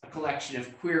is a collection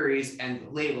of queries and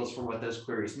labels for what those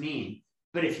queries mean.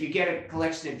 But if you get a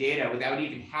collection of data without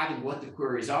even having what the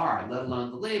queries are, let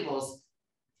alone the labels,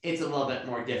 it's a little bit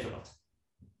more difficult.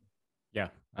 Yeah,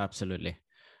 absolutely.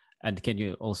 And can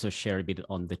you also share a bit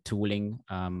on the tooling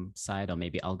side, or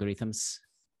maybe algorithms?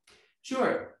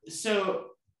 Sure. So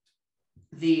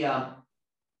the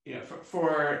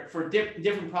for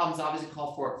different problems, obviously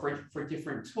call for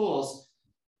different tools.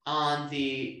 On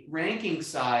the ranking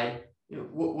side,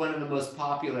 one of the most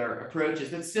popular approaches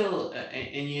that's still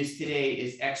in use today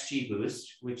is XGBoost,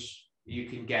 which you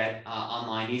can get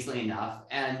online easily enough,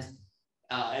 and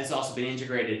it's also been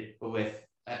integrated with,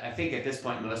 I think at this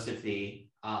point, most of the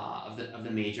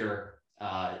major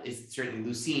is certainly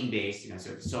Lucene based,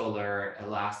 sort of Solr,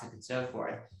 Elastic, and so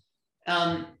forth.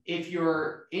 If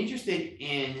you're interested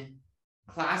in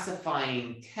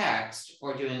classifying text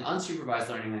or doing unsupervised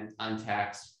learning on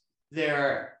text,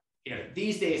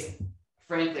 these days,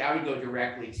 frankly, I would go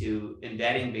directly to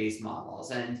embedding-based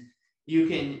models, and you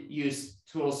can use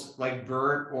tools like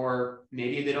BERT, or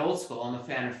maybe a bit old school, I'm a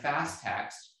fan of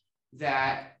FastText,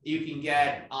 that you can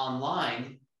get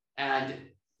online, and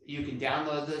you can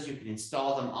download those, you can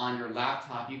install them on your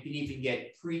laptop, you can even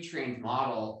get pre-trained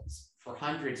models for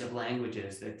hundreds of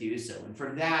languages that do so. And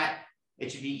from that,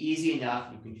 it should be easy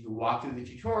enough. You can walk through the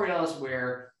tutorials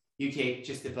where you take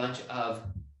just a bunch of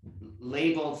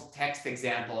labeled text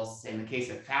examples. In the case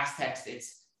of FastText,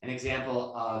 it's an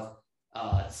example of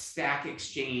Stack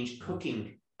Exchange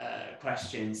cooking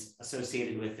questions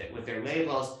associated with their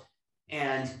labels.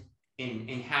 And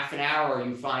in half an hour,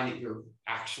 you find that you're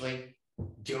actually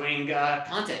doing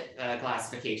content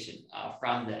classification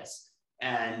from this.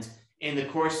 And in the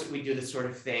course, we do this sort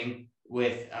of thing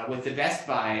with the Best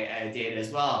Buy data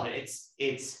as well. But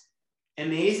it's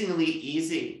amazingly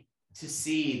easy to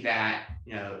see that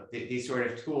these sort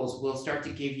of tools will start to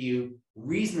give you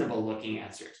reasonable looking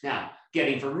answers. Now,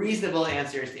 getting from reasonable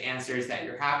answers to answers that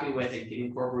you're happy with and can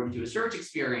incorporate into a search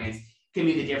experience can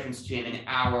be the difference between an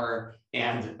hour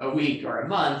and a week or a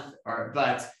month.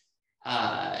 But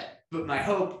my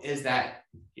hope is that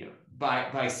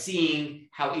by seeing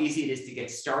how easy it is to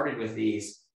get started with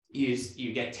these,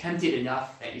 you get tempted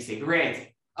enough that you say,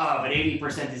 great, but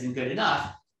 80% isn't good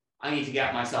enough. I need to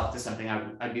get myself to something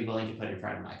I'd be willing to put in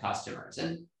front of my customers.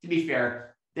 And to be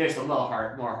fair, there's a little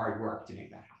more hard work to make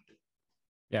that happen.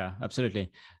 Yeah,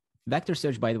 absolutely. Vector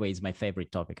search, by the way, is my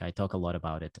favorite topic. I talk a lot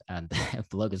about it and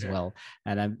blog as well.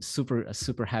 And I'm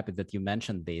super happy that you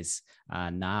mentioned this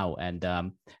now. And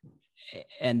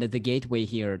the gateway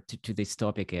here to this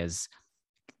topic is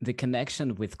the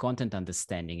connection with content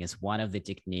understanding is one of the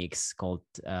techniques called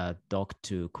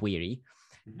doc2query.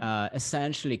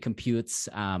 Essentially computes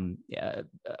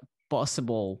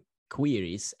possible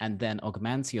queries and then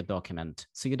augments your document.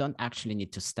 So you don't actually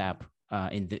need to step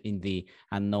in the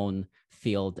unknown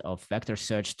field of vector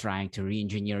search trying to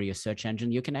re-engineer your search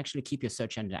engine. You can actually keep your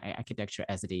search engine architecture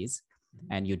as it is,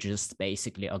 and you just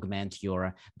basically augment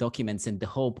your documents in the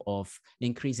hope of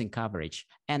increasing coverage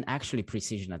and actually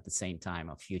precision at the same time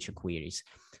of future queries.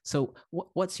 So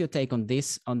what's your take on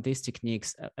these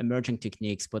techniques, emerging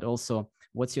techniques, but also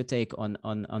what's your take on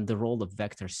the role of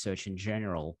vector search in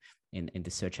general in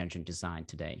the search engine design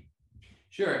today?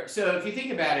 Sure. So if you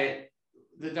think about it,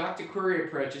 the doc2query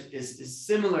approach is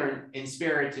similar in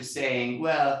spirit to saying,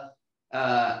 well,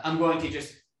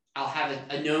 I'll have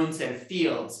a known set of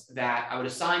fields that I would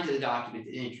assign to the document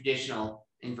in a traditional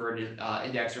inverted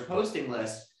index or posting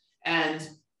list. And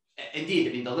indeed,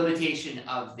 I mean, the limitation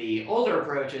of the older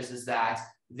approaches is that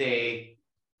they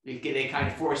kind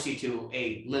of force you to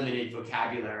a limited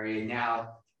vocabulary. And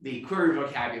now the query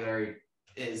vocabulary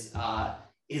is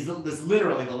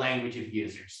literally the language of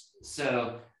users.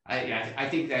 So I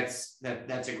think that's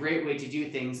a great way to do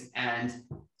things, and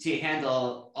to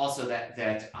handle also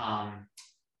that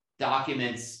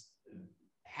documents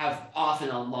have often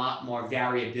a lot more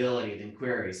variability than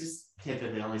queries. There's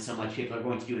typically only so much people are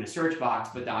going to do in a search box,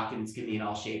 but documents can be in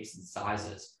all shapes and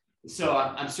sizes. So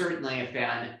I'm certainly a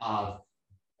fan of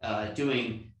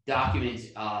doing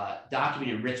document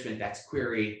enrichment that's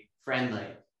query friendly.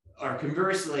 Or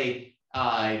conversely,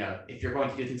 if you're going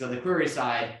to do things on the query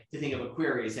side, to think of a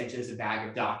query essentially as a bag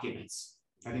of documents.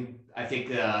 I think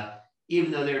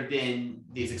even though there have been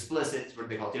these explicit, what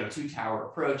they call two-tower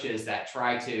approaches that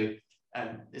try to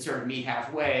sort of meet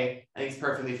halfway, I think it's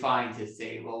perfectly fine to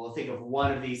say, well, we'll think of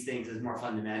one of these things as more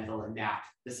fundamental and map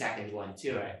the second one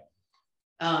to it.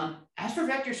 As for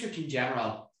vector search in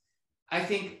general, I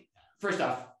think, first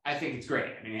off, I think it's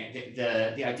great. I mean,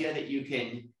 the idea that you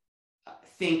can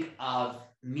think of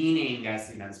meaning as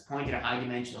this point in a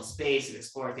high-dimensional space and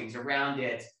explore things around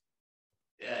it,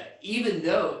 even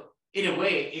though in a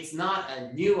way it's not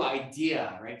a new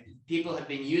idea, right? People have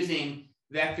been using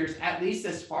vectors at least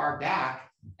as far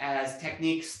back as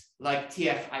techniques like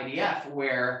TF-IDF,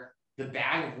 where the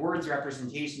bag of words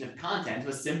representation of content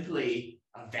was simply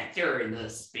a vector in the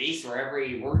space where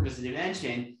every word was a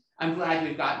dimension. I'm glad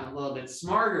we've gotten a little bit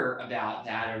smarter about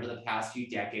that over the past few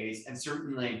decades, and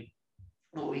certainly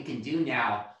what we can do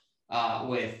now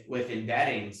with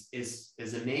embeddings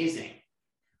is amazing.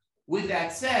 With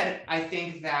that said, I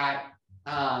think that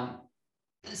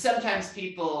sometimes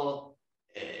people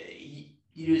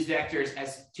use vectors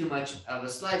as too much of a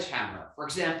sledgehammer. For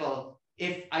example,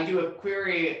 if I do a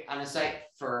query on a site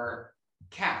for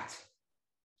cat,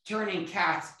 turning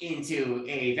cat into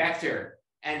a vector,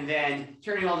 and then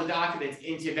turning all the documents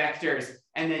into vectors,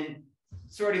 and then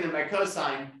sorting them by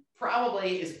cosine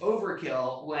probably is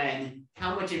overkill when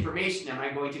how much information am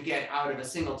I going to get out of a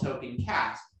single token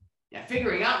cat? Now,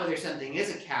 figuring out whether something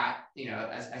is a cat,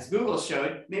 as Google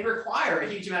showed, may require a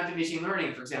huge amount of machine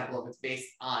learning, for example, if it's based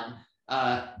on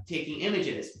taking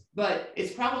images. But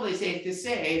it's probably safe to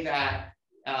say that,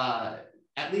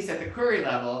 at least at the query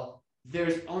level,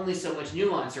 there's only so much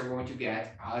nuance you're going to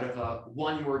get out of a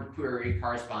one-word query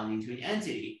corresponding to an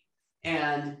entity.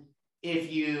 And if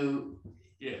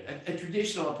a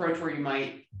traditional approach where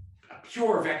a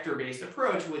pure vector-based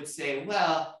approach would say,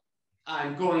 well,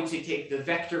 I'm going to take the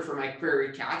vector for my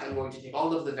query cat, I'm going to take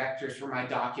all of the vectors for my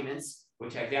documents,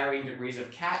 which have varying degrees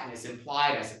of catness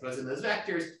implied, I suppose, in those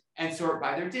vectors, and sort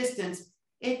by their distance.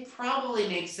 It probably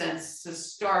makes sense to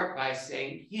start by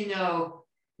saying,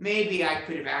 maybe I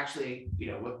could have actually,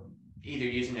 either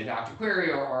using a doctor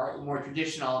query or more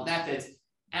traditional methods,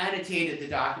 annotated the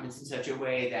documents in such a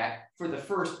way that for the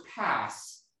first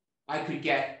pass, I could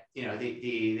get,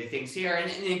 the things here.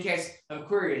 And in case of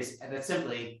queries that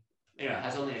simply,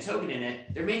 has only a token in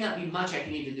it, there may not be much I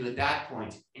can even do at that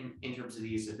point in terms of the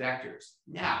use of vectors.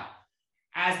 Now,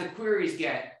 as the queries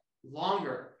get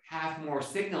longer, have more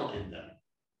signal in them,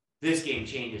 this game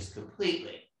changes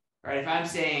completely, right? If I'm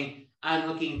saying I'm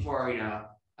looking for,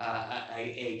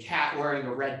 a cat wearing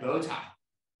a red bow tie,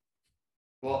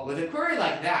 well, with a query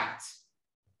like that,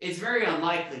 it's very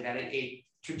unlikely that a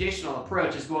traditional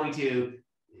approach is going to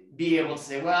be able to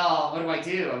say, well, what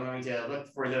do? I'm going to look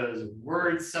for those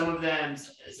words. Some of them,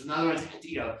 some other ones,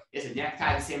 is a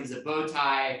necktie the same as a bow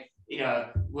tie?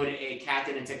 Would a cat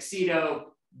in a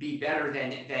tuxedo be better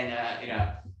than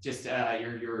just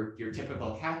your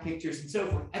typical cat pictures and so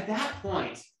forth? At that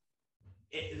point,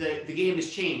 the game has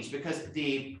changed because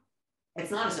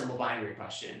it's not a simple binary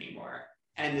question anymore.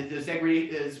 And those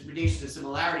gradations of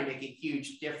similarity make a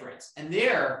huge difference. And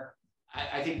there,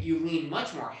 I think you lean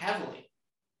much more heavily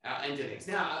into things.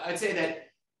 Now, I'd say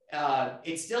that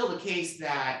it's still the case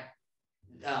that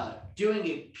doing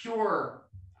a pure,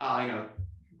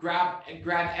 grab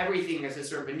everything as a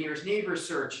sort of a nearest neighbor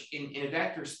search in a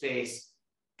vector space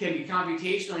can be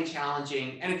computationally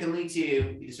challenging, and it can lead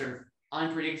to sort of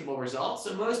unpredictable results.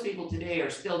 So most people today are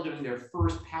still doing their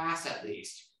first pass, at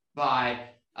least, by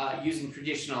using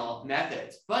traditional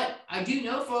methods. But I do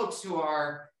know folks who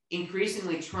are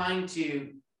increasingly trying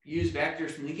to use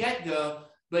vectors from the get-go,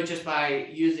 but just by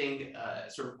using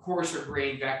sort of coarser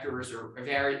grained vectors or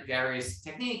various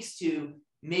techniques to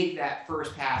make that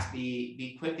first pass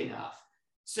be quick enough.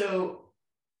 So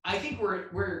I think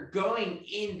we're going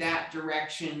in that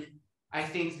direction. I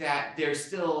think that there's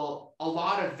still a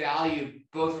lot of value,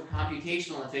 both for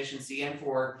computational efficiency and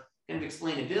for kind of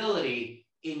explainability,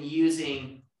 in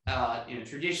using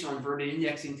traditional inverted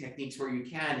indexing techniques where you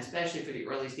can, especially for the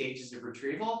early stages of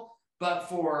retrieval, but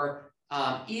for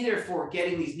either for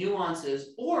getting these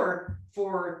nuances or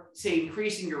for, say,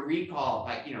 increasing your recall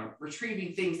by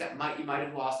retrieving things that you might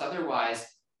have lost otherwise.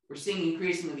 We're seeing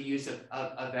increasingly the use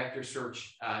of vector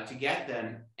search to get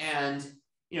them. And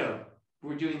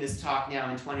we're doing this talk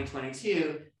now in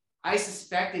 2022, I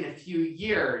suspect in a few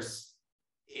years,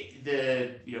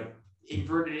 the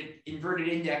inverted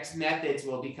index methods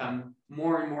will become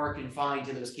more and more confined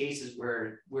to those cases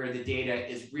where the data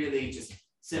is really just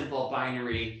simple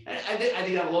binary. And I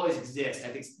think that will always exist. I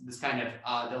think this kind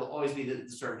of there'll always be the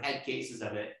sort of head cases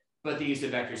of it, but the use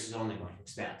of vectors is only going to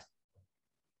expand.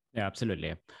 Yeah,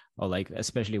 absolutely. Or like,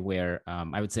 especially where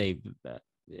I would say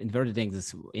inverted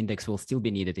index will still be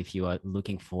needed if you are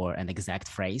looking for an exact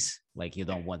phrase. Like you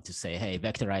don't want to say, hey,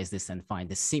 vectorize this and find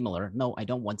the similar. No, I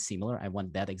don't want similar. I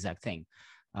want that exact thing.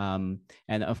 And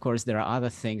of course, there are other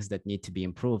things that need to be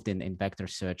improved in vector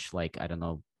search, like, I don't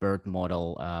know, BERT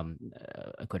model,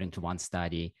 according to one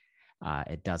study,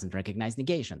 it doesn't recognize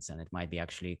negations, and it might be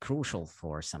actually crucial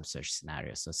for some search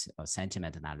scenarios, or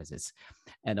sentiment analysis.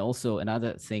 And also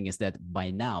another thing is that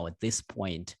by now, at this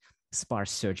point,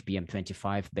 sparse search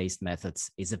BM25 based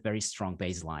methods is a very strong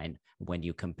baseline when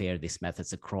you compare these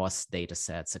methods across data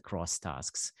sets, across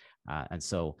tasks, and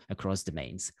so across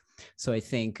domains. So I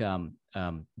think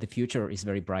the future is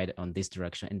very bright in this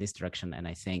direction, and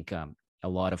I think a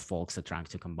lot of folks are trying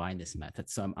to combine this method.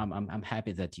 So I'm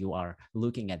happy that you are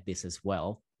looking at this as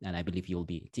well, and I believe you'll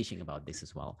be teaching about this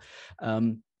as well.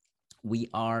 We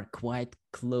are quite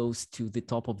close to the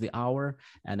top of the hour,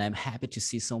 and I'm happy to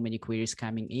see so many queries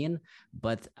coming in,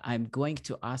 but I'm going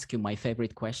to ask you my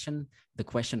favorite question, the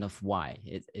question of why.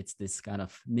 It's this kind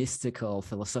of mystical,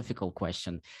 philosophical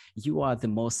question. You are the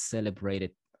most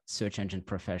celebrated search engine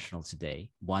professional today,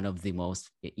 one of the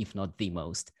most, if not the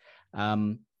most.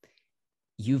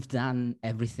 You've done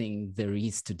everything there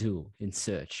is to do in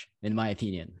search, in my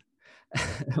opinion.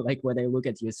 Like when I look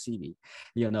at your CV,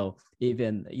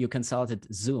 even you consulted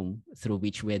Zoom, through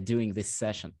which we're doing this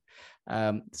session.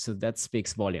 So that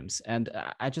speaks volumes. And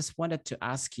I just wanted to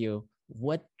ask you,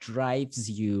 what drives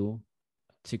you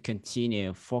to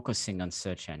continue focusing on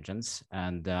search engines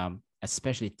and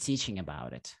especially teaching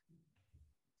about it?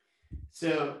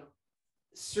 So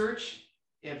search,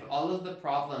 if all of the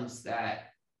problems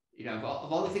that, of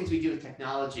all the things we do with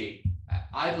technology,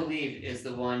 I believe is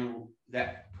the one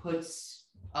that puts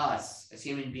us as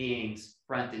human beings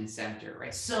front and center,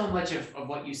 right? So much of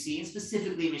what you see, and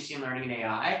specifically machine learning and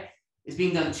AI, is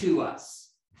being done to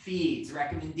us. Feeds,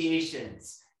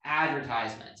 recommendations,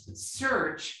 advertisements. But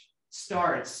search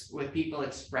starts with people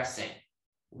expressing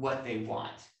what they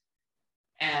want.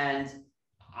 And,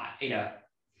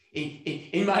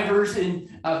 in my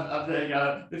version of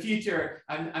the future,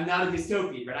 I'm not a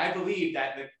dystopian, but I believe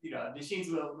that machines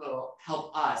will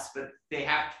help us, but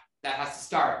that has to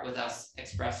start with us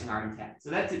expressing our intent. So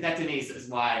that to me is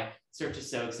why search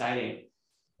is so exciting.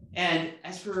 And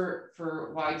as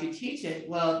for why to teach it,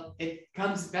 well, it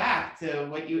comes back to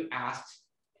what you asked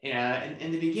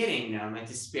in the beginning. Am I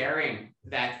despairing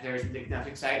that there's enough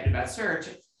excitement about search?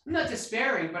 I'm not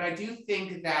despairing, but I do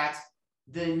think that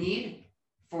the need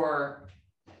for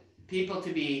people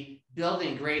to be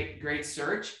building great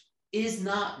search is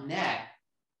not met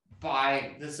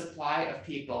by the supply of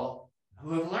people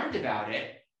who have learned about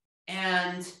it.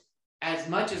 And as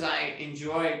much as I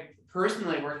enjoy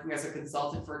personally working as a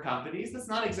consultant for companies, that's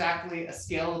not exactly a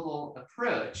scalable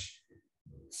approach.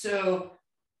 So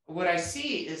what I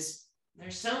see is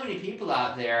there's so many people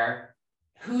out there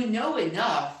who know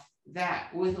enough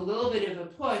that with a little bit of a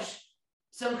push,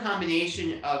 some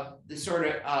combination of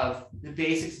the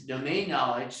basics of domain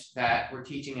knowledge that we're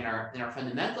teaching in our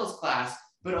fundamentals class,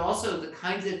 but also the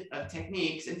kinds of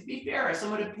techniques, and to be fair, a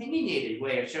somewhat opinionated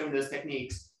way of showing those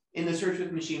techniques in the Search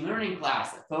with Machine Learning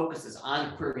class that focuses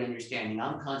on query understanding,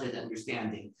 on content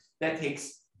understanding, that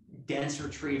takes dense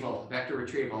retrieval, vector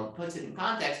retrieval, and puts it in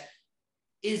context,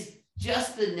 is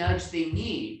just the nudge they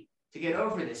need to get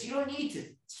over this. You don't need to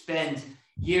spend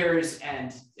years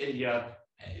and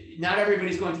not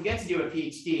everybody's going to get to do a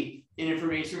PhD in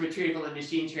information retrieval and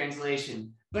machine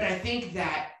translation. But I think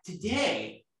that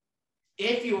today,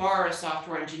 if you are a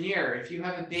software engineer, if you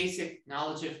have a basic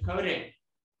knowledge of coding,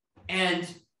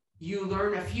 and you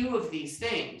learn a few of these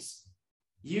things,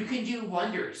 you can do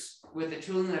wonders with the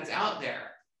tooling that's out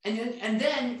there. And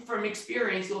then from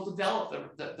experience, you'll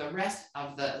develop the rest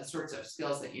of the sorts of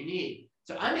skills that you need.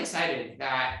 So I'm excited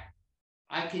that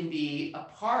I can be a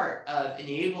part of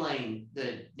enabling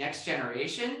the next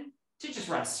generation to just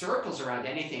run circles around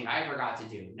anything I ever got to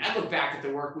do. And I look back at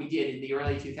the work we did in the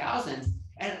early 2000s,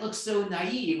 and it looks so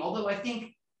naive, although I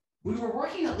think we were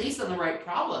working at least on the right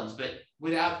problems, but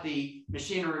without the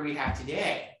machinery we have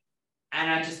today.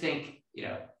 And I just think,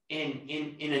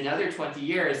 in another 20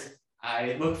 years,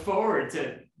 I look forward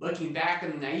to looking back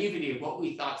on the naivety of what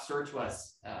we thought search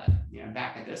was,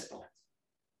 back at this point.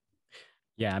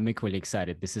 Yeah, I'm equally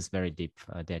excited. This is very deep,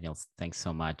 Daniel. Thanks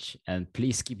so much. And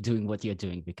please keep doing what you're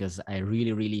doing because I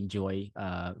really, really enjoy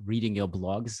reading your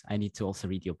blogs. I need to also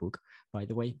read your book, by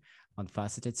the way, on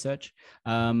faceted search.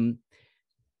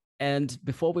 And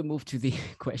before we move to the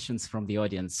questions from the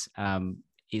audience,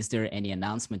 is there any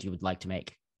announcement you would like to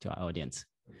make to our audience?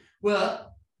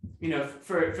 Well,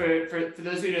 for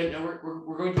those who don't know,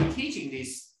 we're going to be teaching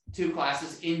these 2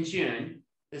 classes in June.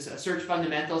 There's a Search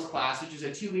Fundamentals class, which is a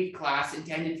 2-week class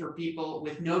intended for people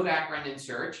with no background in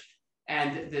search,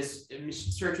 and this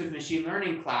Search with Machine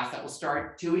Learning class that will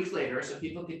start 2 weeks later, so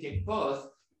people can take both,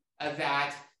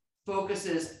 that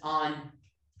focuses on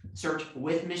search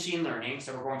with machine learning.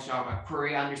 So we're going to talk about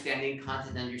query understanding,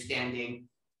 content understanding,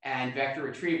 and vector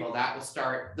retrieval. That will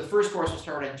start, the first course will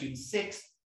start on June 6th,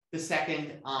 the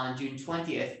second on June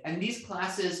 20th, and these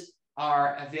classes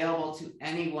are available to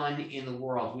anyone in the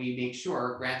world. We make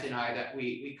sure, Grant and I, that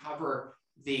we cover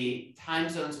the time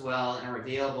zones well and are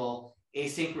available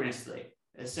asynchronously.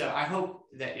 So I hope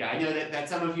that, I know that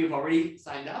some of you have already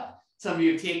signed up. Some of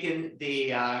you have taken the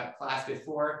class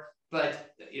before,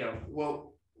 but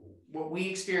what we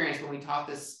experienced when we taught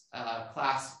this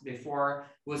class before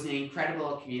was an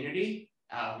incredible community,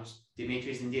 which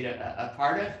Dimitri is indeed a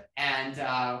part of, and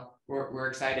we're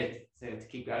excited to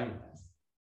keep going with this.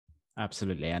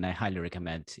 Absolutely. And I highly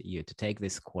recommend you to take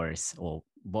this course, or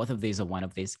both of these or one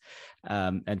of these.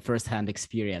 And firsthand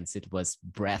experience, it was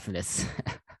breathless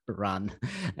run.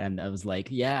 And I was like,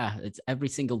 yeah, it's every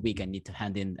single week I need to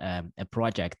hand in a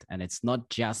project. And it's not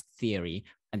just theory.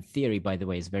 And theory, by the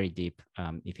way, is very deep.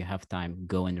 If you have time,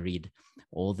 go and read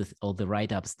all the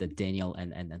write-ups that Daniel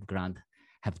and Grant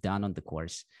have done on the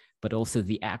course, but also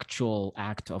the actual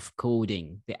act of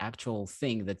coding, the actual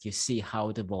thing that you see how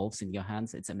it evolves in your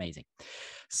hands. It's amazing.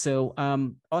 So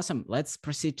awesome. Let's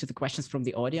proceed to the questions from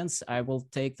the audience. I will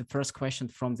take the first question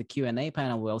from the Q&A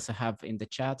panel we also have in the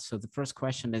chat. So the first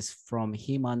question is from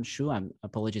Himanshu.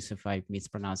 Apologies if I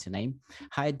mispronounce your name.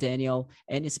 Hi, Daniel.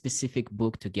 Any specific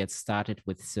book to get started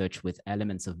with search with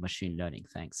elements of machine learning?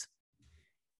 Thanks.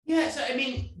 Yeah, so I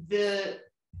mean,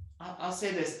 I'll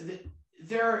say this.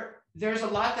 There's a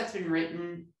lot that's been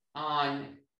written on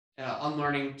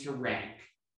learning to rank.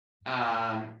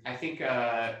 I think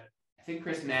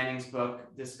Chris Manning's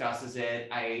book discusses it.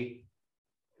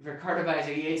 Ricardo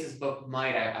Valle-Yates's book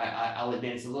might. I'll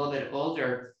admit it's a little bit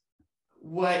older.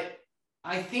 What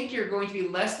I think you're going to be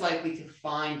less likely to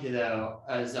find, though,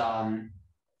 is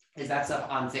that stuff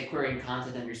on, say, query and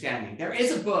content understanding. There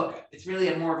is a book. It's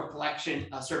really more of a collection,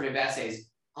 a survey of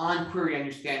essays on query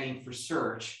understanding for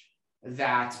search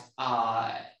that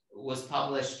was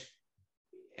published,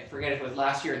 I forget if it was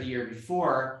last year or the year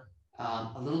before,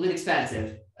 a little bit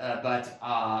expensive, but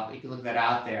you can look that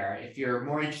out there. If you're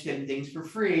more interested in things for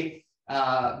free,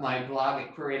 my blog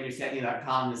at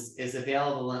queryunderstanding.com is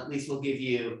available, and at least will give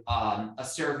you a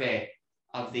survey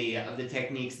of the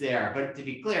techniques there. But to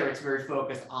be clear, it's very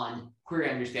focused on query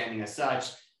understanding as such.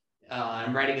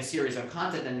 I'm writing a series on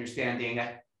content understanding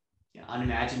at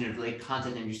unimaginatively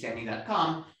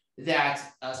contentunderstanding.com that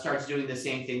starts doing the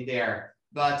same thing there.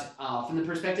 But from the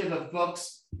perspective of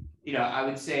books, I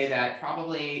would say that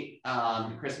probably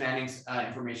Chris Manning's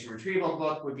information retrieval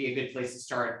book would be a good place to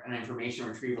start on information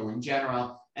retrieval in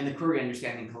general. And the Query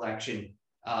Understanding collection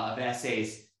of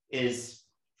essays is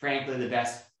frankly the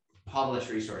best published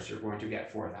resource you're going to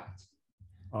get for that.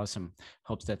 Awesome.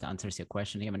 Hope that answers your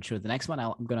question. I'm sure the next one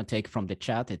I'm going to take from the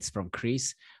chat. It's from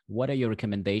Chris. What are your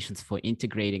recommendations for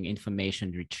integrating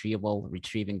information retrieval,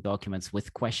 retrieving documents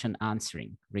with question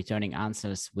answering, returning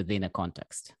answers within a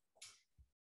context?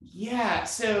 Yeah,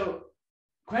 so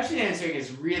question answering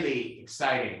is really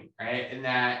exciting, right? And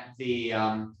that the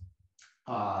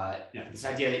this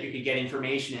idea that you could get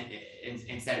information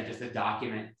instead of just a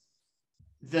document.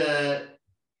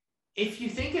 If you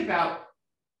think about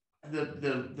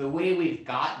the way we've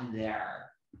gotten there,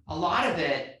 a lot of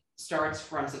it starts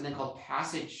from something called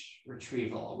passage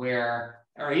retrieval,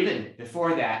 or even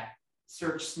before that,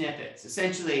 search snippets.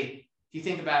 Essentially, if you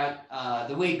think about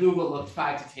the way Google looked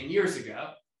 5 to 10 years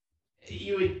ago,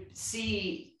 you would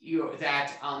see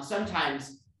that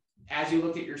sometimes as you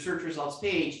looked at your search results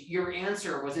page, your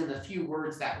answer was in the few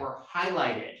words that were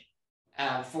highlighted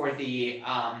for the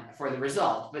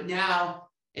result. But now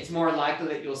it's more likely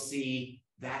that you'll see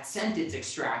that sentence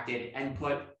extracted and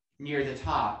put near the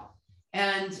top.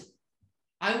 And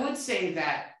I would say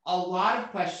that a lot of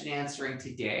question answering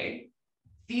today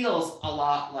feels a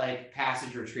lot like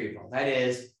passage retrieval. That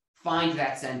is, find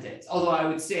that sentence. Although I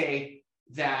would say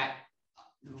that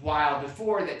while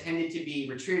before that tended to be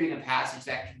retrieving a passage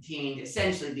that contained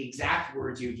essentially the exact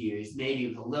words you'd use, maybe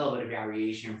with a little bit of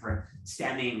variation for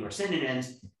stemming or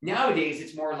synonyms, nowadays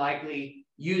it's more likely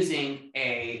using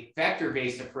a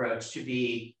vector-based approach to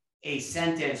be a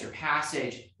sentence or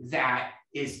passage that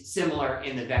is similar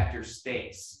in the vector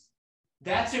space.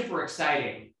 That's super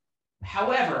exciting.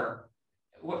 However,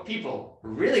 what people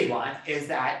really want is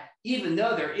that even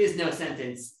though there is no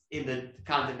sentence in the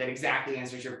content that exactly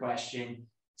answers your question,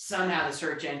 somehow the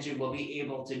search engine will be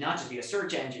able to not just be a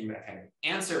search engine, but a kind of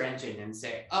answer engine and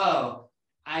say, oh,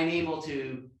 I'm able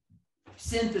to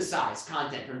synthesize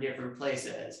content from different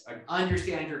places, or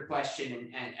understand your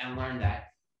question and learn that.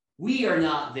 We are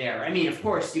not there. I mean, of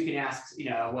course, you can ask,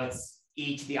 what's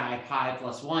e to the I pi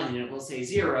plus 1, and it will say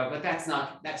 0, but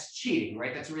that's cheating,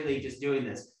 right? That's really just doing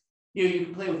this. You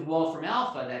can play with Wolfram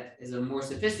Alpha, that is a more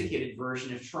sophisticated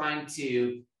version of trying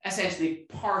to essentially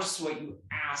parse what you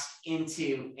ask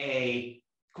into a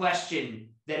question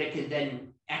that it can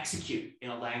then execute in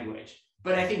a language.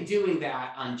 But I think doing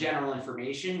that on general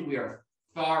information, we are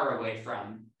far away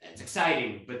from. It's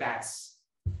exciting, but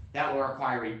that will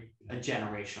require a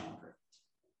generational improvement.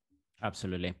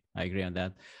 Absolutely. I agree on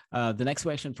that. The next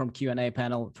question from Q&A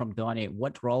panel from Donnie.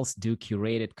 What roles do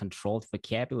curated controlled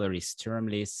vocabularies, term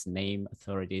lists, name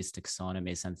authorities,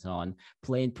 taxonomies, and so on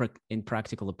play in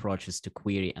practical approaches to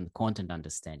query and content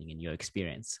understanding in your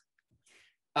experience?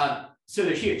 So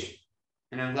they're huge.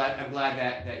 And I'm glad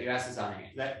that you asked this,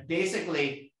 Donnie. That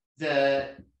basically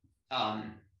the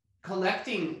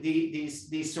collecting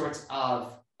these sorts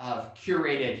of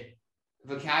curated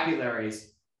vocabularies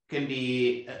can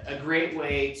be a great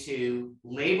way to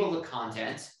label the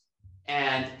content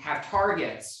and have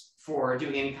targets for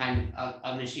doing any kind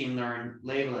of machine learned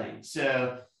labeling.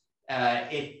 So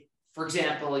if, for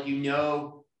example,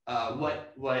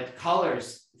 what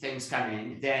colors things come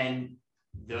in, then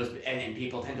those, and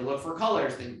people tend to look for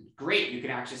colors, then great, you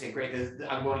can actually say, great,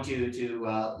 I'm going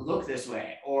to look this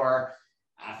way. Or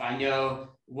if I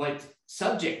know what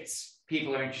subjects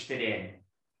people are interested in,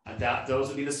 those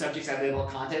will be the subjects I label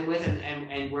content with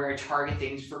and where I target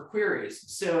things for queries.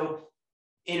 So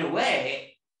in a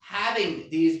way, having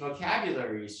these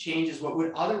vocabularies changes what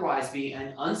would otherwise be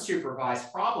an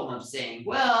unsupervised problem of saying,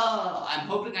 well, I'm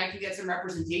hoping I can get some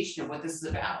representation of what this is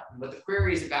about and what the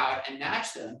query is about and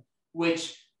match them,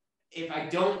 which if I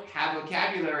don't have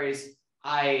vocabularies,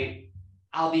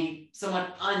 I'll be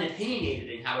somewhat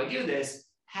unopinionated in how I do this.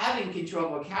 Having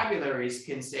controlled vocabularies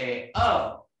can say,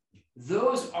 oh,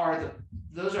 those are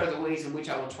the ways in which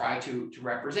I will try to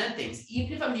represent things.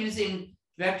 Even if I'm using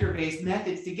vector-based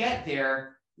methods to get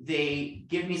there, they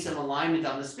give me some alignment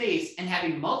on the space, and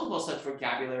having multiple such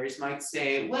vocabularies might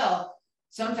say, well,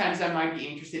 sometimes I might be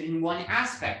interested in one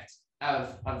aspect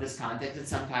of this content and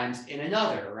sometimes in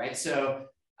another, right? So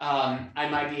I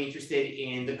might be interested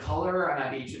in the color, I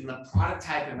might be interested in the product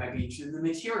type, I might be interested in the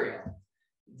material.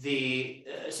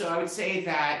 So I would say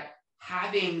that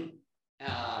having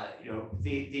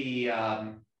these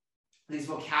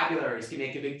vocabularies can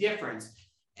make a big difference.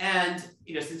 And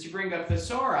since you bring up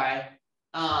thesauri,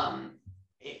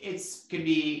 it can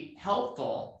be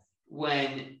helpful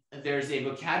when there's a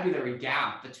vocabulary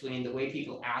gap between the way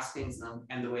people ask things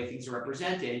and the way things are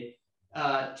represented,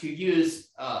 to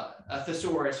use a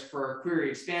thesaurus for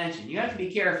query expansion. You have to be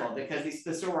careful because these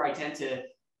thesauri tend to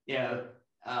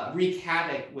wreak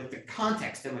havoc with the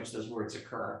context in which those words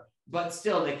occur. But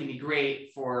still, they can be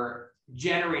great for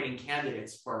generating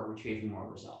candidates for retrieving more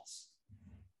results.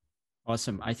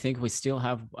 Awesome. I think we still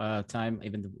have time,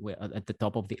 even at the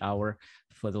top of the hour,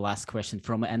 for the last question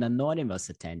from an anonymous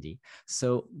attendee.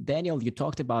 So, Daniel, you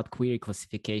talked about query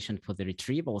classification for the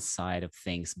retrieval side of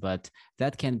things, but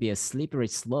that can be a slippery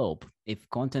slope if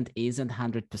content isn't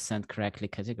 100% correctly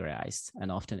categorized, and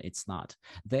often it's not.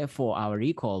 Therefore, our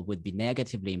recall would be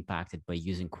negatively impacted by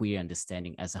using query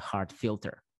understanding as a hard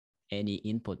filter. Any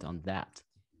input on that?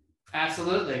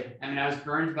 Absolutely. I mean, I was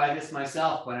burned by this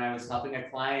myself when I was helping a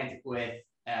client with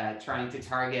trying to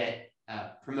target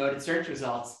promoted search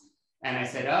results. And I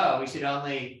said, oh, we should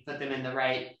only put them in the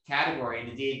right category. And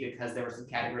indeed, because there were some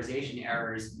categorization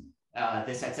errors,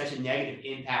 this had such a negative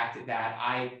impact that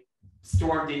I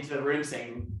stormed into the room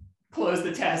saying, close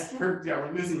the test,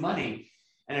 we're losing money.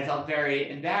 And I felt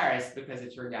very embarrassed because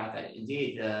it turned out that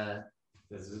indeed,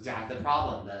 this is exactly the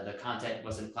problem. The content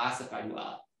wasn't classified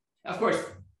well. Of course,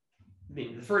 I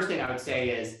mean, the first thing I would say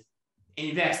is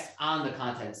invest on the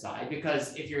content side,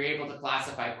 because if you're able to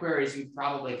classify queries, you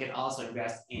probably can also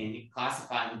invest in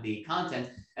classifying the content.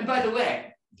 And by the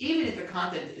way, even if the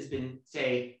content has been,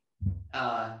 say,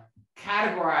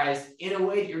 categorized in a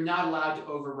way that you're not allowed to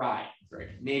override. right?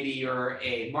 Maybe you're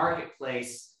a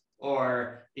marketplace,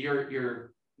 or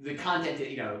you're the content that,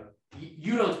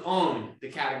 you don't own the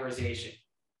categorization.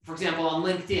 For example, on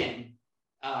LinkedIn,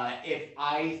 if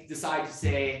I decide to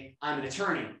say I'm an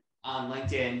attorney on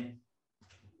LinkedIn,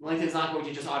 LinkedIn's not going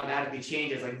to just automatically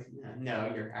change it. It's like,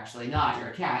 no, you're actually not. You're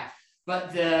a cat.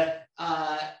 But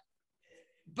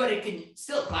but it can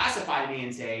still classify me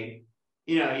and say,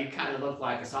 you kind of look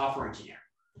like a software engineer.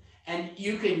 And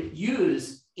you can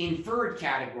use inferred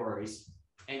categories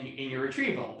in your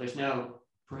retrieval. There's no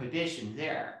prohibition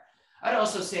there. I'd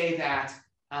also say that,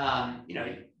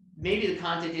 maybe the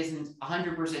content isn't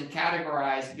 100%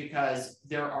 categorized because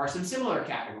there are some similar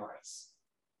categories.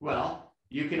 Well,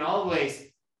 you can always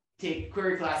take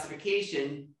query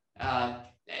classification,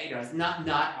 it's not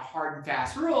a hard and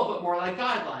fast rule, but more like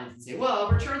guidelines, and say, well,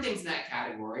 I'll return things in that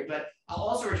category, but I'll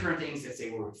also return things that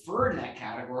say were referred in that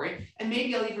category, and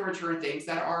maybe I'll even return things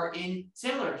that are in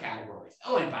similar categories.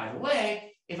 Oh, and by the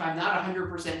way, if I'm not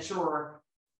 100% sure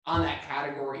on that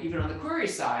category, even on the query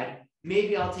side,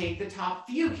 maybe I'll take the top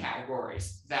few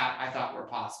categories that I thought were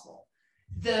possible.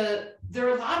 There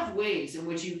are a lot of ways in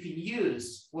which you can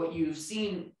use what you've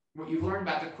seen, what you've learned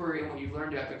about the query and what you've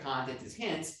learned about the content as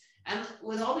hints. And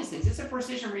with all these things, it's a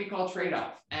precision recall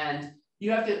trade-off. And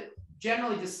you have to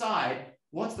generally decide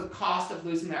what's the cost of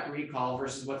losing that recall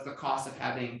versus what's the cost of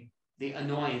having the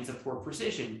annoyance of poor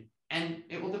precision. And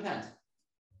it will depend.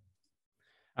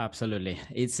 Absolutely.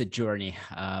 It's a journey.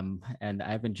 And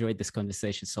I've enjoyed this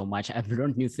conversation so much. I've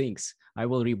learned new things. I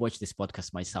will rewatch this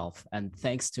podcast myself. And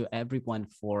thanks to everyone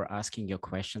for asking your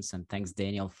questions. And thanks,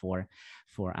 Daniel, for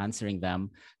answering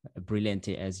them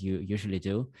brilliantly, as you usually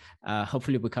do.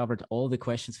 Hopefully, we covered all the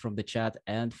questions from the chat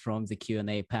and from the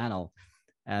Q&A panel.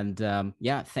 And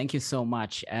thank you so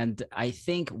much. And I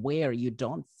think where you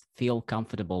don't feel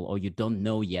comfortable or you don't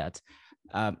know yet,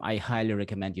 I highly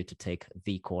recommend you to take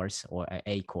the course or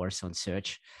a course on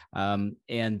search,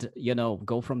 and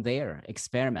go from there.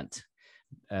 Experiment,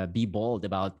 be bold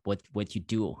about what you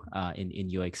do in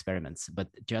your experiments, but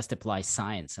just apply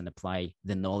science and apply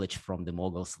the knowledge from the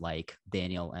moguls like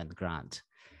Daniel and Grant.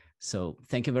 So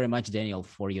thank you very much, Daniel,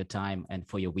 for your time and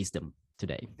for your wisdom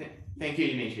today. Thank you,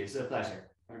 Dimitri. It's a pleasure.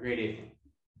 Have a great evening.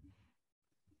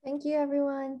 Thank you,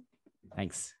 everyone.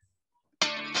 Thanks.